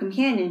Prairie Home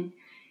Companion.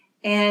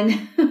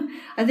 And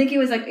I think it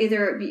was like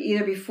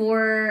either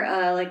before,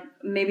 like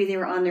maybe they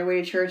were on their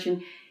way to church.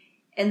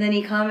 And then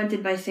he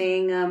commented by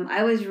saying,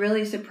 I was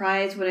really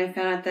surprised when I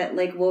found out that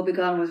Lake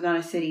Wobegon was not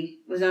a city,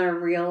 was not a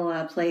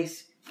real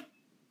place.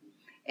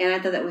 And I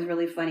thought that was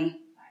really funny.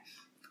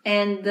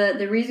 And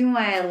the reason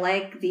why I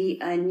like the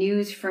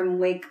news from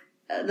Lake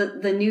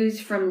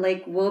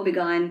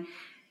Wobegon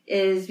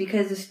is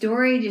because the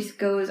story just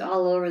goes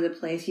all over the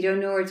place. You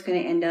don't know where it's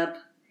going to end up.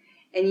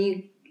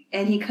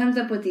 And he comes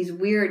up with these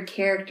weird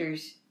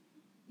characters,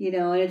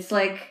 and it's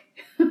like,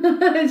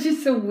 it's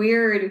just so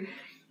weird.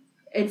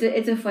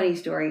 It's a funny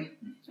story,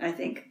 I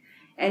think.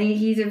 And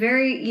he's a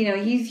very,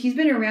 he's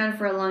been around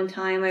for a long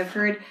time. I've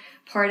heard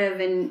part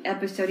of an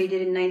episode he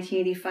did in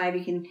 1985.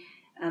 You can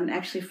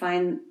actually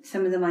find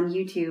some of them on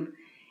YouTube.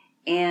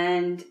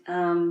 And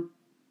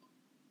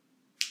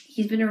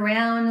he's been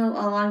around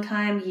a long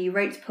time. He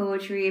writes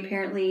poetry,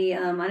 apparently.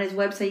 On his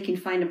website, you can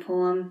find a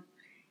poem.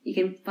 You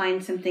can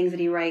find some things that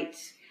he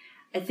writes.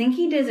 I think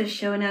he does a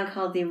show now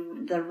called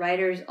the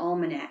Writer's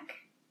Almanac.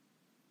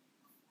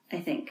 I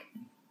think.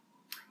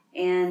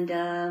 And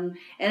I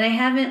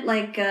haven't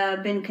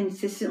been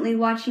consistently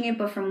watching it,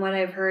 but from what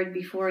I've heard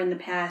before in the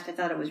past, I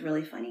thought it was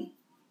really funny,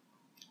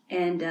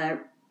 and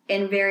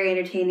very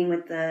entertaining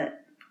with the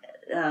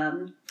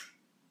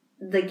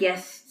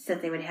guests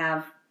that they would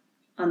have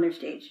on their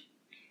stage.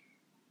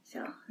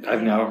 So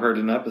I've now heard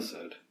an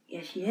episode.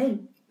 Yes, you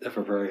did. Of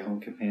A Prairie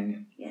Home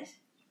Companion. Yes.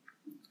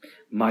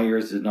 My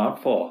ears did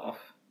not fall off.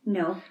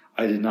 No.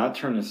 I did not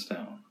turn a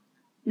stone.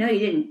 No, you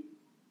didn't.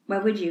 Why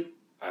would you?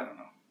 I don't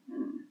know.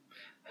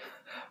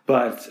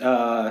 But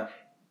I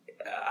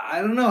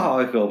don't know how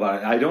I feel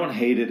about it. I don't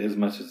hate it as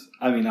much as...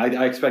 I mean,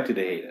 I expected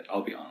to hate it,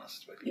 I'll be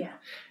honest with you. Yeah.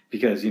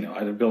 Because,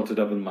 I built it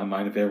up in my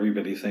mind if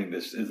everybody's saying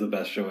this is the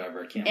best show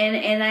ever. I can't.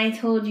 And I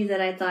told you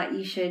that I thought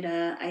you should...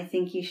 I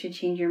think you should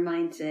change your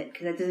mindset,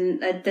 because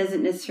that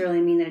doesn't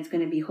necessarily mean that it's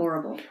going to be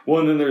horrible.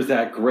 Well, and then there's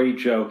that great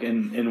joke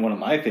in one of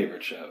my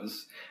favorite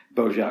shows,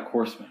 BoJack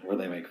Horseman, where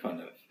they make fun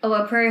of... Oh,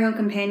 A Prairie Home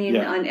Companion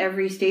on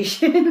every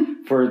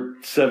station. For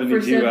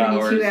 72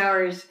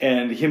 hours.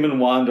 And him and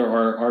Wanda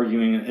are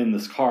arguing in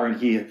this car, and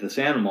he hits this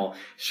animal.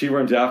 She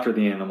runs after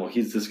the animal.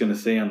 He's just going to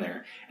stand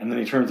there. And then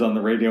he turns on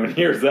the radio and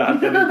hears that,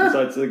 and he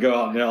decides to go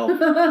out and help.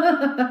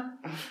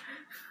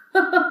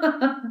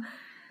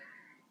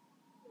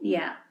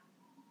 Yeah.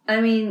 I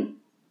mean...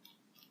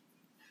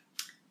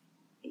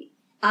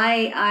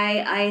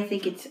 I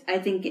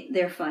think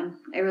they're fun.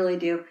 I really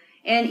do.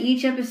 And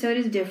each episode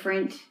is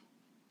different.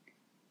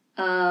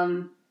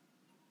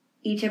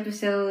 Each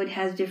episode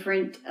has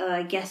different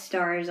guest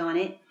stars on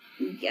it,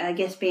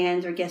 guest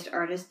bands or guest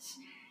artists,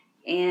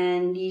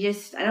 and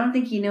I don't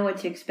think you know what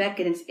to expect.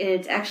 And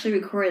it's actually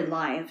recorded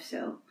live.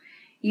 So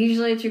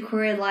usually it's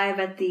recorded live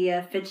at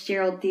the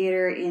Fitzgerald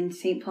Theater in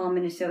St. Paul,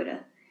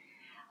 Minnesota.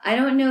 I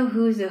don't know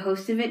who's the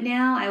host of it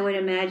now. I would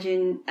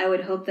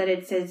hope that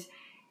it says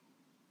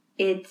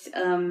it's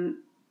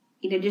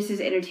just as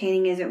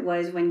entertaining as it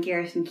was when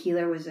Garrison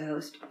Keillor was the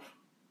host.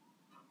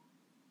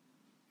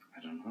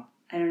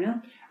 I don't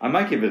know. I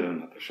might give it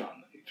another shot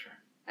in the future.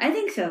 I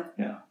think so.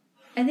 Yeah.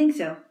 I think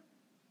so.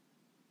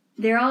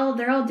 They're all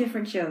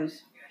different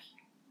shows.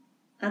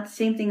 Not the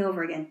same thing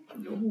over again.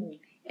 No.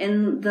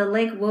 And the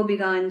Lake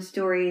Wobegon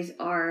stories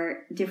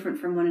are different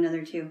from one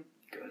another too.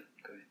 Good.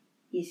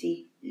 You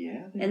see.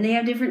 Yeah. And they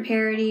have different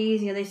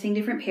parodies. They sing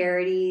different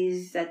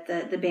parodies that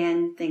the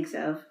band thinks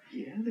of.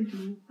 Yeah, they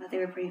do. I thought they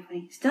were pretty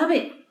funny. Stop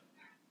it!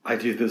 I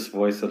do this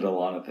voice that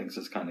Alana thinks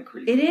is kind of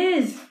creepy. It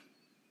is.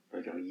 I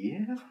go,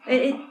 yeah.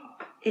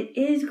 It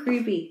is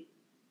creepy.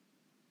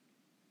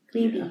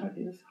 Creepy. Yeah, it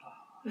is.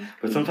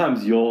 But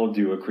sometimes you'll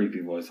do a creepy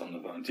voice on the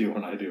phone too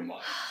when I do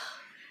mine.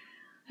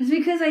 It's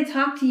because I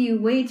talk to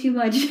you way too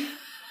much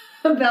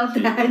about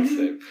that.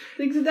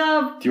 Like,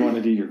 stop. Do you want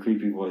to do your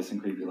creepy voice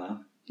and creepy laugh?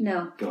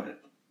 No. Go ahead.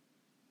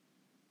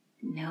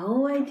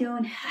 No, I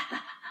don't.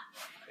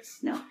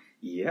 No.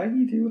 Yeah,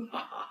 you do.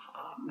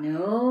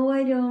 No,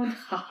 I don't.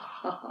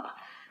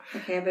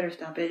 Okay, I better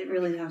stop it. It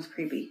really sounds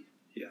creepy.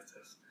 Yes,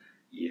 it is.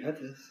 Yeah, it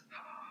is.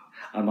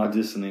 I'm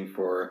auditioning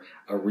for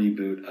a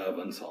reboot of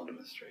Unsolved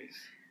Mysteries.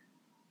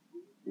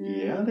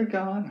 Yeah, they're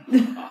gone.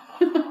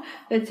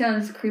 That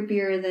sounds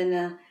creepier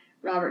than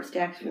Robert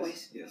Stack's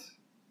voice. Yes.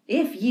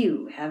 If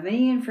you have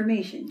any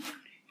information,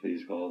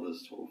 please call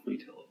this toll-free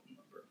telephone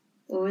number.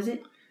 What was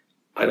it?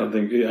 I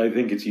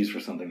think it's used for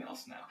something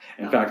else now.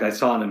 In fact, I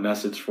saw in a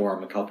message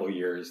forum a couple of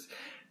years,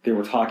 they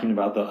were talking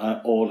about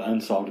the old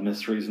Unsolved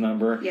Mysteries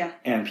number. Yeah.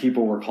 And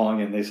people were calling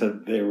it and they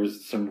said there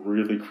was some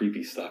really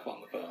creepy stuff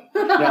on the phone.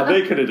 Now,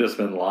 they could have just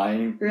been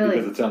lying. Really?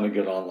 Because it sounded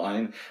good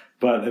online.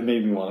 But it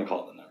made me want to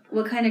call the number.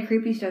 What kind of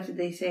creepy stuff did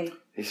they say?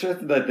 They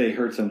said that they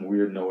heard some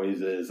weird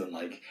noises and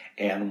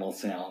animal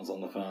sounds on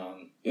the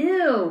phone.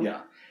 Ew.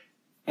 Yeah.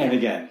 And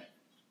again,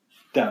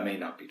 that may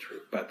not be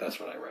true, but that's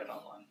what I read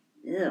online.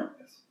 Ew.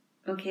 Yes.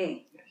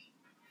 Okay. Yes.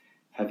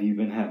 Have you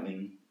been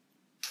having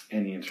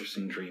any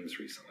interesting dreams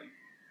recently?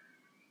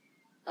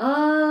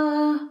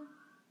 Not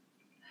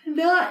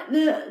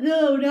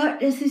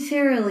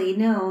necessarily,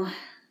 no.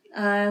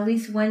 At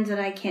least ones that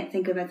I can't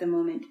think of at the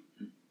moment.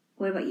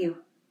 What about you?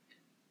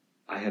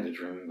 I had a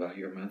dream about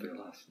your mother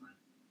last night.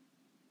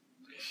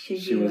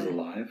 She was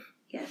alive?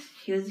 Yes,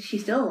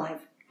 she's still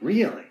alive.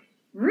 Really?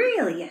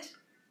 Really, yes.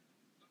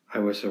 I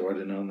wish I would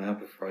have known that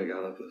before I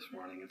got up this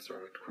morning and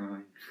started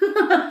crying.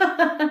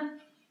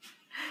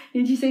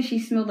 Did you say she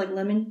smelled like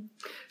lemon?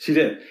 She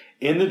did.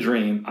 In the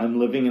dream, I'm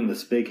living in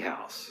this big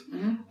house.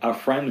 Mm-hmm. A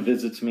friend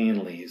visits me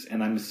and leaves,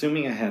 and I'm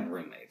assuming I had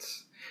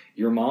roommates.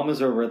 Your mom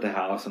is over at the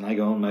house, and I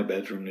go in my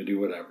bedroom to do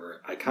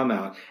whatever. I come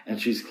out,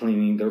 and she's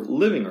cleaning the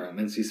living room,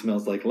 and she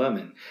smells like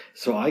lemon.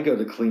 So I go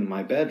to clean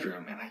my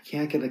bedroom, and I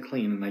can't get it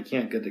clean, and I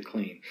can't get it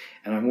clean.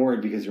 And I'm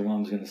worried because your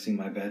mom's going to see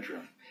my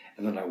bedroom.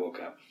 And then I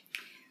woke up.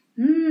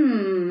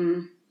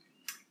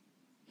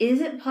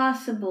 Is it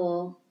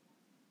possible,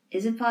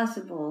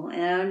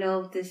 and I don't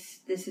know if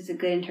this is a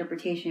good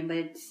interpretation,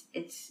 but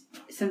it's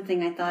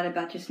something I thought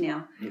about just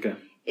now. Okay.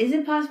 Is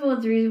it possible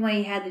that the reason why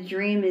you had the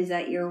dream is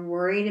that you're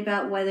worried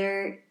about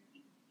whether,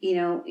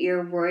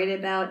 you're worried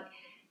about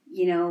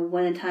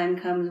when the time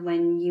comes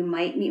when you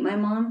might meet my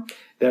mom.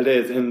 That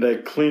is, and the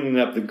cleaning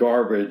up the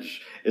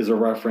garbage is a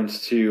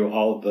reference to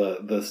all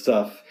the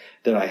stuff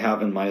that I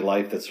have in my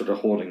life that's sort of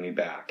holding me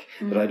back,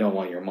 that I don't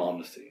want your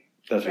mom to see.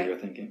 That's what you're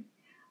thinking?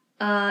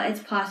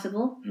 It's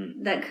possible.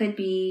 That could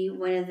be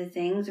one of the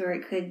things, or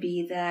it could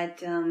be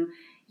that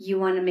you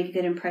want to make a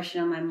good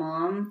impression on my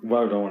mom.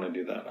 Well, I don't want to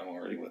do that. I'm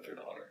already with her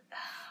daughter.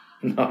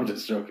 No, I'm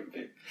just joking,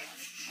 babe.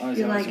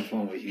 You're like,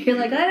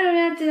 I don't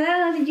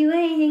have to do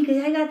anything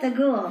because I got the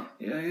girl.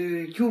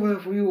 Yeah, too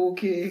bad for you,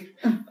 okay?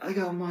 I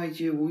got my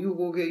jewel. You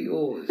go get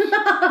yours.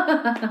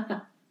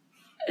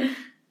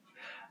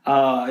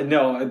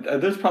 No,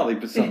 there's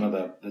probably some of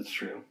that that's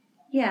true.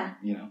 Yeah.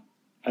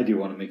 I do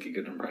want to make a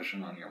good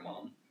impression on your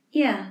mom.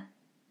 Yeah.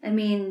 I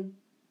mean,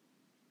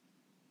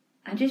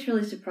 I'm just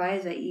really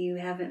surprised that you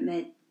haven't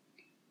met,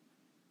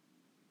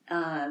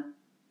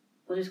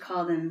 we'll just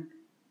call them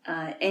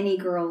any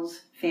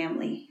girl's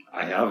family.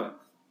 I haven't.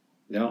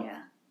 No.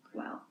 Yeah.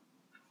 Wow.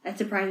 That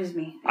surprises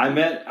me.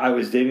 I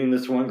was dating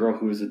this one girl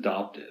who was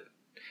adopted.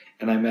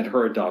 And I met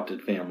her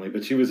adopted family,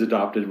 but she was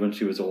adopted when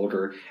she was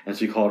older, and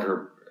she called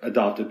her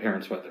adopted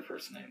parents by their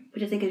first name.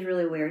 Which I think is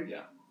really weird.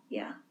 Yeah.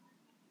 Yeah.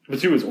 But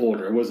she was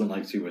older. It wasn't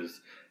like she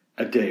was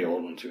a day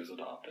old when she was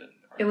adopted.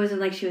 Right? It wasn't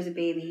like she was a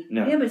baby.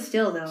 No. Yeah, but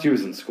still, though. She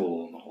was in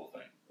school and the whole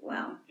thing.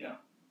 Wow. Yeah.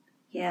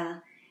 Yeah.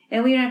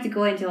 And we don't have to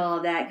go into all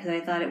of that because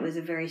I thought it was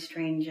a very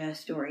strange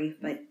story,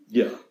 but...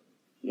 Yeah.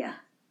 Yeah.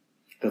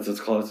 That's as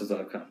close as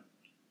I've come.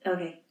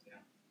 Okay. Yeah.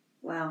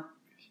 Wow.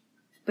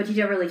 But you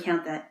don't really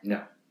count that?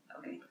 No.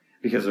 Okay.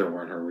 Because they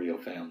weren't her real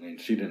family,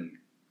 and she didn't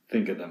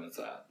think of them as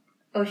that.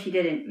 Oh, she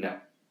didn't? No.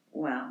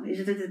 Wow. Is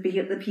it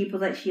the people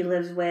that she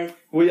lives with?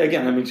 Well,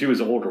 again, I mean, she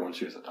was older when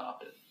she was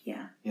adopted.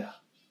 Yeah. Yeah.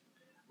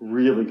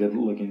 Really good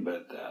looking,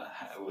 but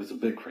it was a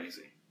bit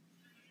crazy.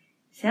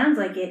 Sounds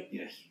like it.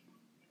 Yes.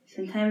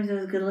 Sometimes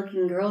those good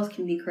looking girls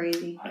can be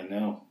crazy. I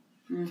know.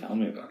 Tell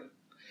me about it.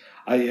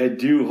 I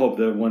do hope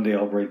that one day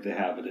I'll break the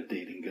habit of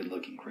dating good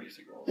looking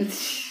crazy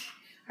girls.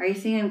 Are you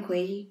saying I'm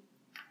crazy?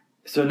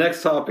 So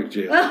next topic,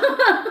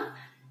 Jayla.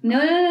 No.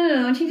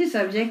 Don't change the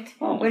subject.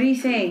 Oh, what are you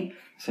saying?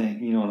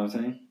 You know what I'm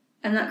saying?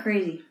 I'm not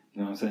crazy.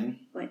 You know what I'm saying?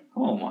 What?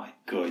 Oh my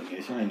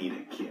goodness, I need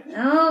a kiss.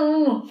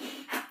 No.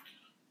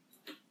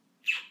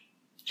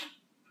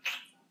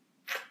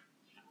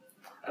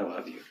 I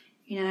love you.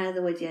 You're not out of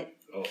the woods yet.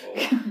 Oh.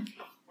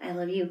 I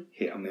love you.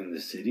 Hey, I'm in the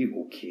city,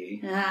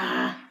 okay?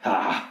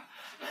 Ah.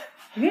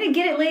 You're gonna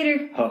get it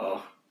later.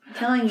 Uh-oh. I'm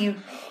telling you.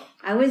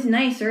 I was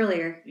nice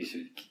earlier. You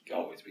should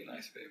always be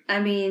nice, babe. I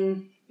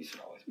mean... You should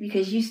always be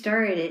because you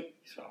started it.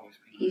 You should always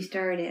be nice. You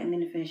started it. I'm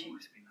gonna finish it.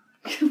 Always be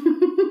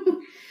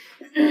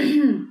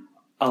nice.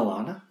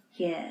 Alana?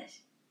 Yes.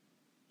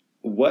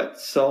 What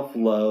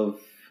self-love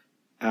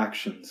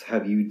actions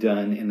have you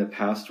done in the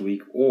past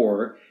week,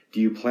 or do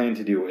you plan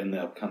to do in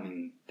the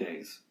upcoming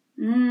days?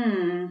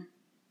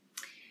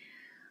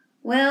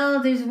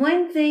 Well, there's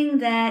one thing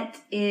that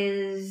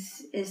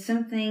is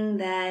something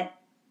that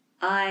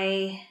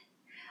I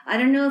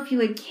don't know if you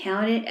would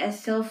count it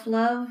as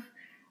self-love,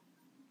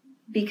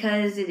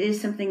 because it is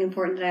something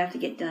important that I have to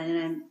get done,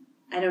 and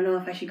I don't know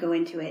if I should go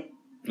into it.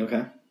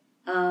 Okay.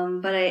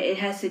 But it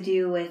has to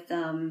do with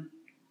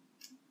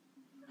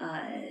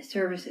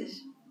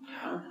services.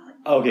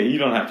 Okay, you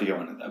don't have to go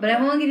into that. But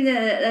I won't get into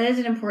that. That is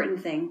an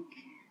important thing.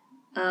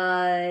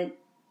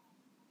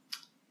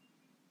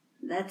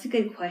 That's a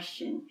good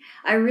question.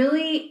 I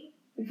really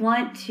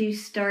want to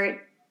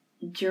start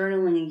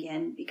journaling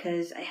again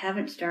because I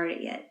haven't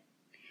started yet.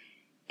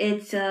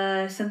 It's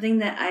something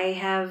that I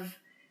have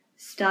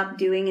stopped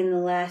doing in the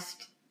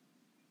last,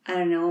 I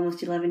don't know,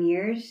 almost 11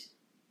 years.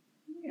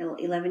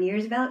 11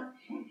 years about.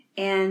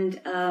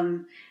 And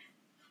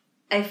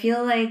I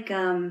feel like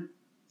I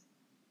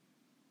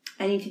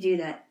need to do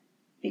that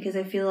because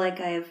I feel like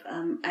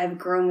I've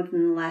grown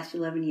within the last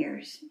 11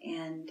 years,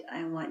 and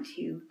I want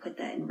to put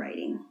that in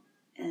writing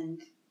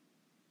and,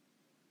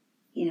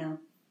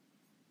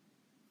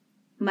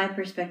 my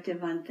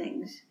perspective on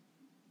things.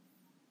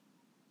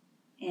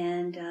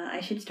 And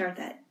I should start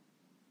that.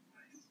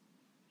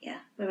 Yeah.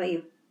 What about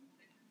you?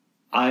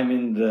 I'm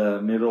in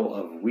the middle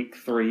of week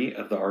 3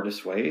 of The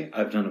Artist's Way.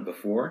 I've done it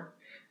before,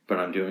 but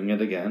I'm doing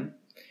it again.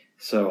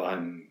 So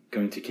I'm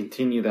going to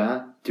continue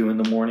that, doing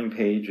the morning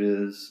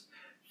pages,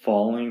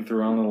 following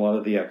through on a lot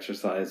of the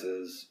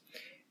exercises,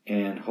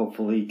 and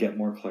hopefully get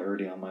more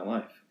clarity on my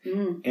life.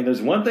 And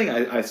there's one thing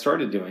I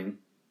started doing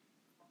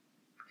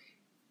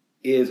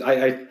is,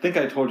 I think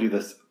I told you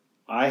this,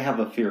 I have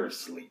a fear of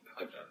sleep,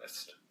 I've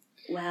noticed.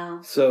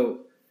 Wow.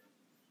 So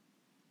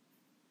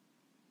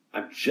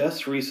I've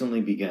just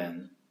recently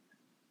begun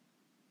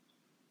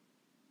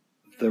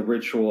the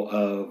ritual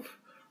of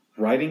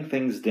writing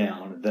things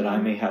down that I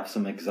may have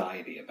some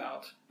anxiety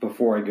about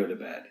before I go to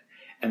bed,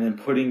 and then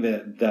putting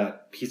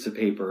that piece of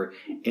paper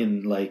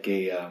in like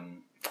a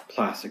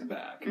plastic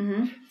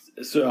bag.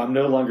 So I'm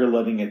no longer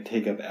letting it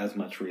take up as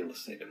much real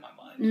estate in my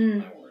mind,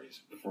 my worries,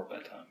 before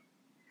bedtime.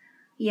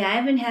 Yeah,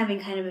 I've been having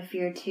kind of a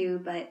fear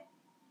too, but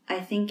I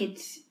think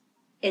it's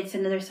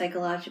another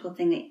psychological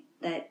thing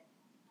that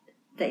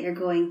that you're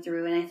going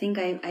through, and I think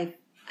I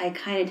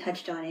kind of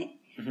touched on it,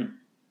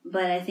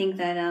 but I think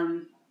that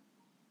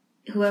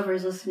whoever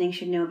is listening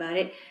should know about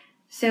it.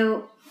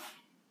 So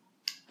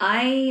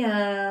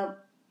I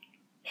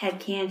had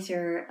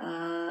cancer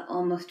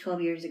almost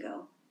 12 years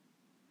ago,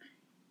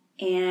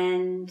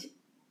 and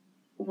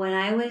when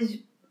I was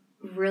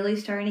really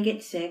starting to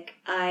get sick,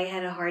 I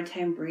had a hard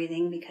time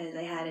breathing because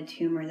I had a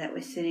tumor that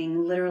was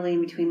sitting literally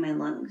in between my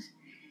lungs.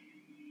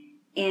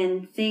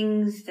 And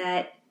things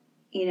that,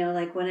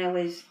 like when I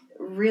was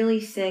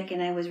really sick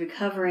and I was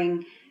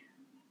recovering,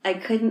 I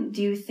couldn't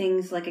do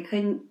things like I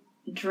couldn't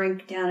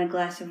drink down a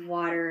glass of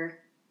water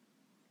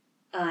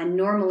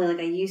normally like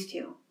I used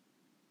to.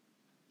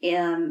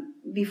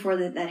 Before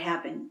that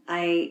happened,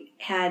 I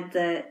had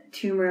the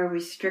tumor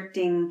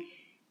restricting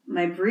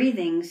my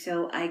breathing,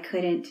 so I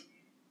couldn't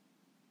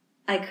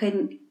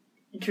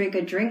drink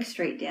a drink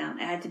straight down.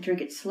 I had to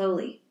drink it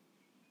slowly.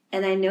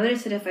 And I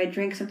noticed that if I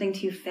drink something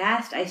too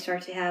fast, I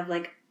start to have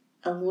like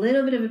a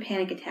little bit of a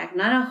panic attack.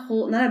 Not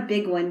a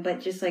big one, but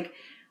just like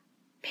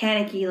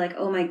panicky, like,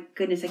 oh my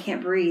goodness, I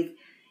can't breathe.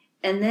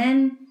 And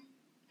then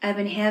I've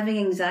been having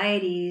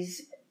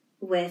anxieties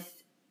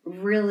with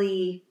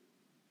really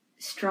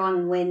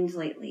strong winds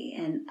lately.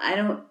 And I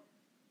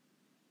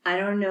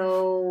don't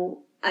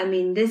know. I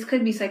mean, this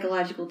could be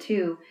psychological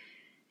too,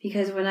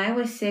 because when I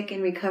was sick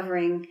and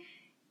recovering,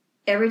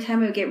 every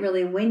time it would get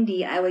really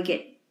windy, I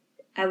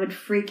would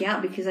freak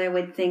out because I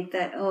would think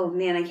that, oh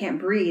man, I can't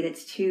breathe.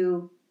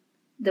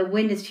 The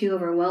wind is too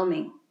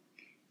overwhelming.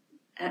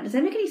 Does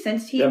that make any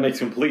sense to you? That makes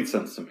complete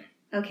sense to me.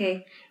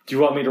 Okay. Do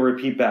you want me to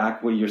repeat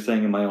back what you're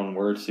saying in my own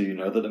words so you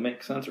know that it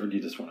makes sense, or do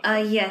you just want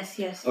to? Yes.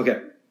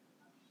 Okay.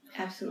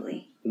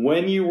 Absolutely.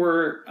 When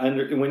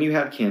you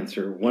had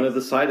cancer, one of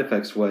the side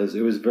effects was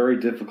it was very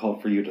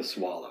difficult for you to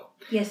swallow.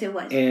 Yes, it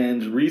was.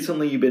 And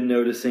recently you've been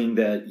noticing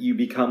that you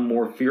become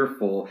more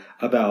fearful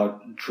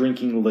about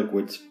drinking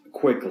liquids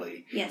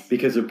quickly. Yes.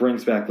 Because it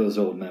brings back those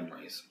old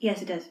memories.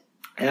 Yes, it does.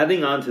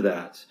 Adding on to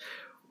that,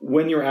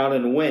 when you're out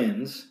in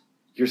winds,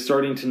 you're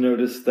starting to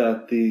notice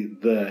that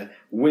the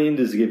wind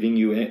is giving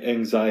you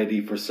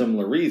anxiety for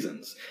similar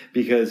reasons,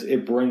 because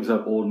it brings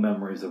up old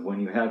memories of when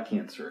you had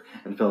cancer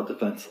and felt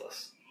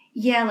defenseless.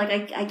 Yeah,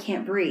 like I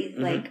can't breathe.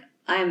 Mm-hmm. Like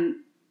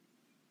I'm,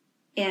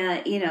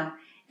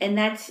 and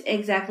that's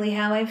exactly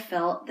how I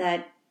felt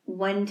that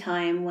one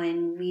time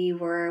when we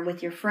were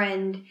with your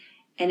friend,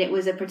 and it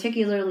was a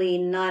particularly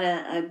not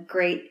a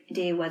great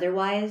day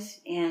weather-wise,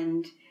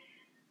 and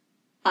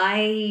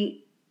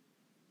I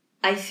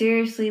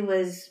seriously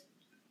was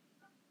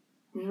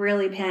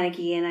really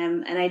panicky,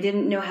 and I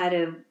didn't know how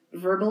to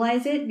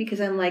verbalize it, because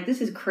I'm like,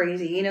 this is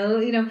crazy,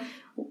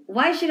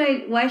 why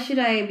should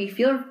I be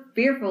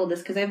fearful of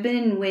this? Because I've been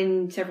in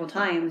wind several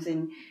times,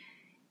 and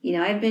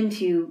I've been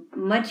to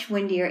much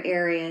windier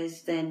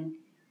areas than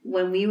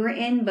when we were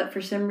in, but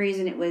for some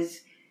reason it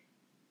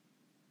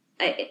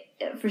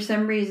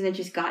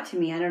just got to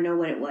me. I don't know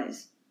what it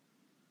was.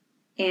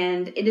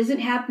 And it doesn't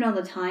happen all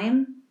the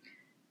time,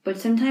 but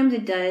sometimes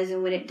it does.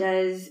 And when it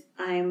does,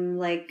 I'm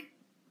like,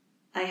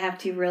 I have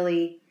to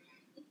really,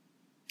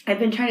 I've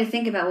been trying to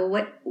think about,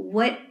 well,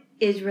 what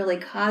is really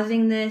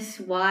causing this?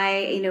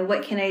 Why,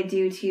 what can I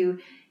do to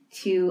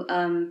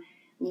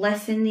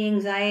lessen the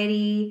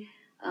anxiety?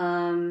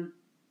 I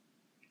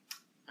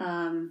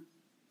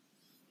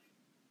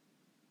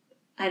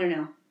don't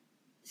know.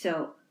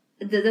 So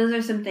those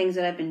are some things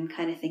that I've been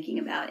kind of thinking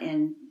about,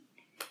 and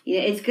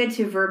it's good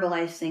to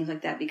verbalize things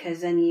like that,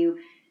 because then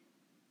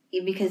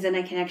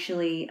I can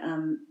actually,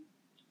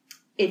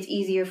 it's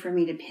easier for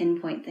me to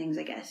pinpoint things,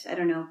 I guess. I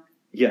don't know.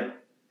 Yeah.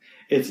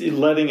 It's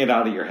letting it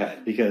out of your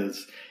head,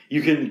 because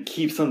you can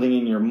keep something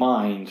in your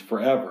mind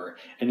forever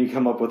and you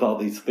come up with all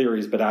these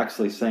theories, but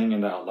actually saying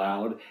it out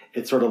loud,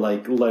 it's sort of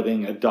like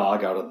letting a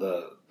dog out of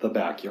the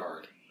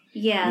backyard.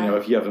 Yeah.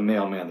 If you have a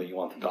mailman that you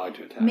want the dog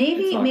to attack,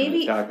 it's not going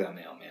to attack that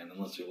mailman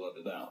unless you let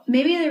it out.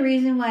 Maybe the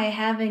reason why I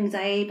have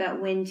anxiety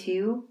about wind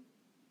too,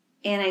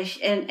 and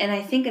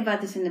I think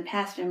about this in the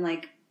past, and I'm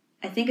like,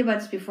 I think about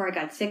this before I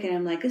got sick, and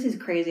I'm like, this is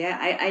crazy.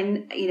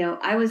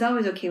 I was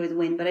always okay with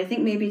wind, but I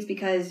think maybe it's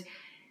because,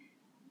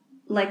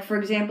 like, for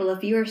example,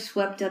 if you were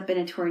swept up in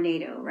a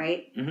tornado,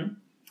 right? Mm-hmm.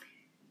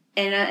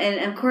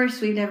 And of course,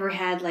 we've never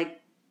had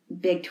like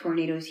big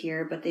tornadoes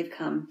here, but they've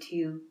come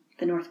to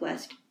the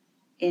Northwest,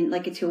 to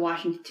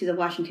the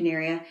Washington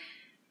area.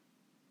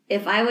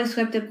 If I was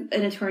swept up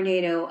in a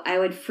tornado, I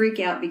would freak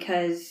out,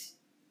 because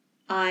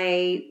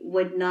I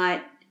would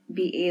not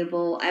be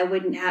able. I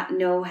wouldn't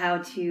know how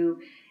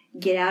to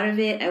get out of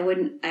it.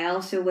 I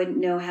also wouldn't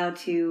know how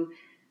to.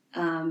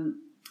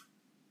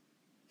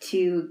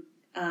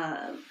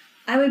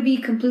 I would be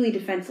completely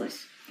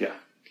defenseless. Yeah.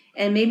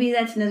 And maybe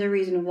that's another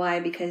reason why,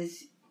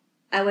 because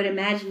I would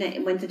imagine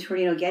that when the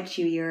tornado gets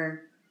you,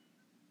 you're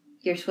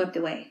swept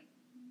away,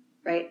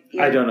 right?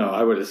 I don't know.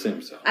 I would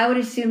assume so. I would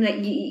assume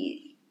that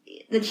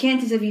the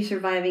chances of you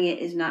surviving it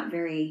is not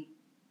very,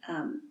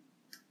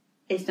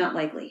 it's not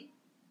likely.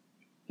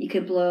 It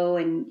could blow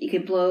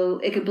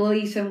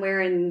you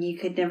somewhere, and you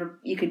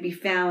could be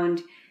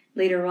found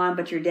later on,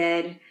 but you're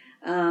dead.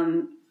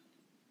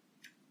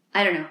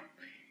 I don't know.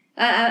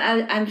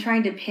 I'm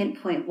trying to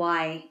pinpoint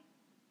why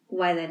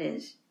that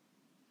is.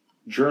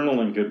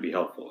 Journaling could be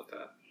helpful with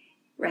that.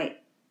 Right.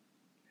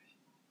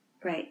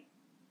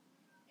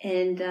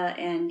 And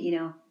you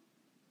know,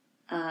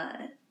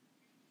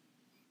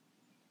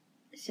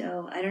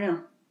 so I don't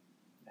know.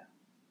 Yeah.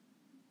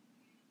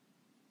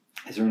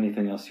 Is there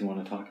anything else you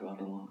want to talk about,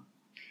 Alana?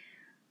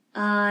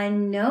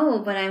 No,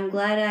 but I'm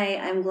glad I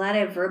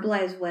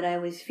verbalized what I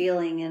was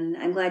feeling, and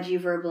I'm glad you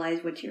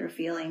verbalized what you were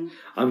feeling.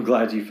 I'm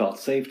glad you felt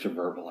safe to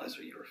verbalize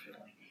what you were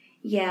feeling.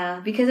 Yeah,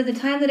 because at the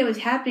time that it was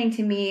happening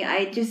to me,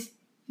 I just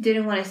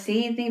didn't want to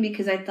say anything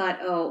because I thought,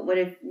 oh, what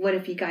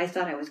if you guys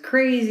thought I was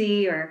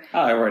crazy or...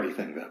 I already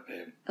think that,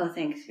 babe. Oh,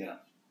 thanks. Yeah.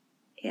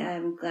 Yeah,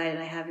 I'm glad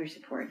I have your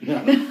support.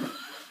 No.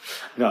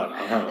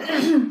 No.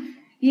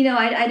 You know,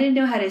 I didn't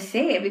know how to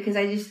say it because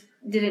I just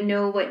didn't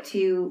know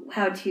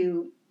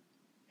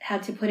how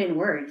to put in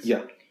words.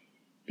 Yeah.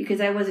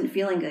 Because I wasn't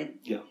feeling good.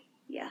 Yeah.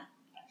 Yeah.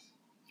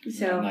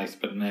 So nice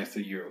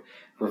that you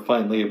were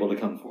finally able to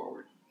come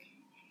forward.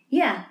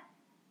 Yeah.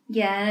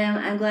 Yeah,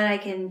 and I'm glad I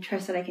can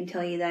trust that I can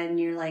tell you that, and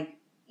you're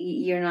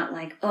not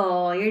like,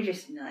 oh, you're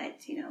just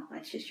nuts, you know,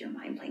 that's just your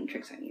mind playing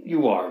tricks on you.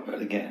 You are, but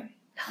again,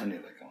 I knew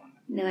that going.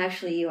 No,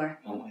 actually, you are.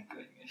 Oh my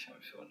goodness,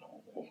 I'm so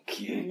normal.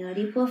 Okay.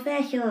 Naughty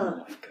professional. Oh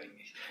my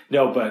goodness.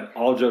 No, but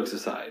all jokes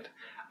aside,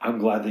 I'm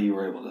glad that you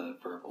were able to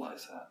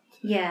verbalize that.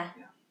 Yeah,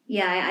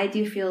 I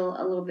do feel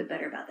a little bit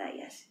better about that,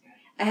 yes.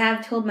 I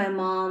have told my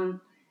mom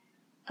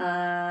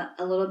a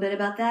little bit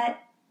about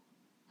that.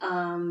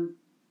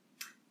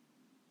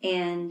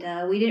 And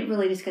we didn't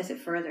really discuss it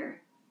further,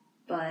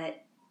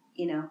 but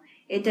you know,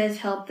 it does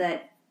help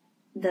that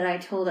I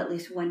told at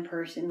least one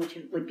person, which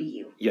would be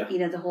you. Yeah. You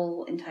know, the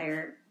whole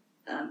entire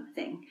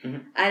thing.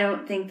 Mm-hmm. I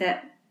don't think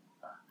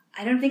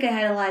I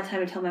had a lot of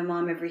time to tell my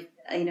mom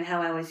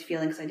how I was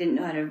feeling because I didn't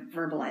know how to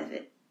verbalize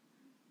it.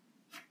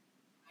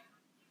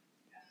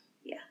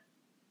 Yeah.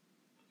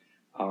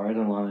 All right,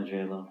 Alana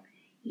J-Lo.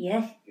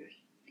 Yes.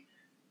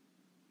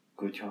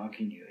 Good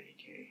talking to you,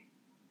 AJ.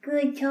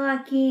 Good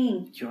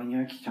talking. Till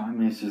next time,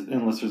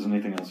 unless there's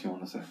anything else you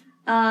want to say.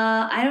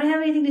 I don't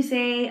have anything to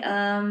say,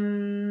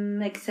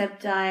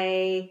 except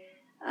I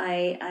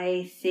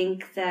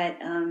think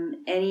that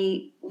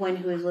anyone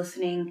who is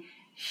listening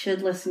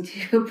should listen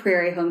to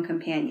Prairie Home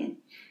Companion.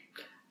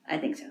 I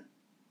think so.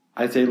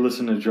 I'd say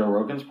listen to Joe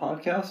Rogan's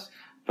podcast,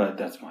 but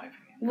that's my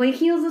opinion. Well,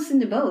 he'll listen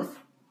to both.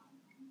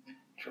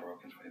 Joe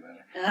Rogan's way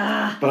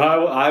better. But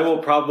I will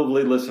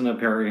probably listen to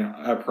Prairie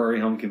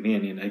Home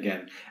Companion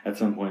again at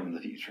some point in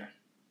the future.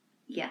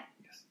 Yeah.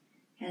 Yes.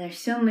 Yeah, there's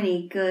so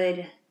many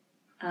good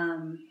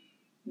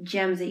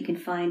gems that you can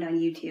find on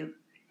YouTube.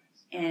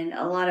 And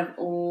a lot of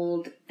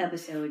old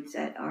episodes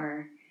that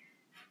are...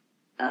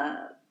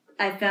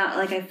 I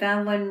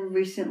found one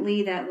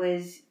recently that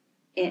was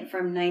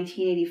from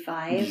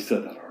 1985. You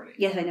said that already.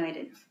 Yes, I know I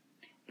did.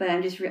 But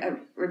I'm just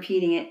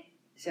repeating it,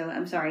 so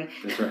I'm sorry.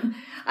 That's right.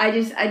 I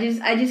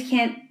just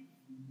can't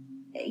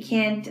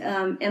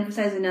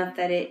emphasize enough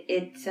that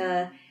it's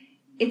a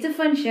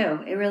fun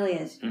show. It really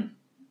is. Mm.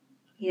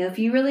 You know, if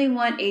you really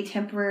want a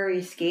temporary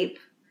escape,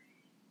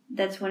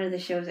 that's one of the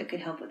shows that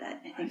could help with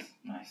that, I think.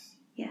 Nice.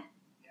 Yeah.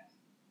 Yes.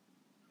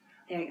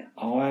 There you go.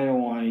 I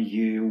want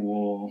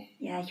you.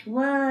 Yes,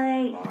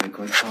 why? I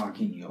got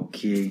talking,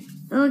 okay?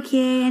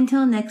 Okay,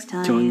 until next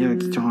time. Till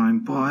next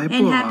time, bye.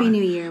 And Happy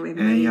New Year,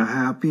 everybody. And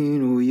Happy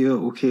New Year,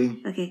 okay?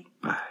 Okay.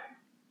 Bye.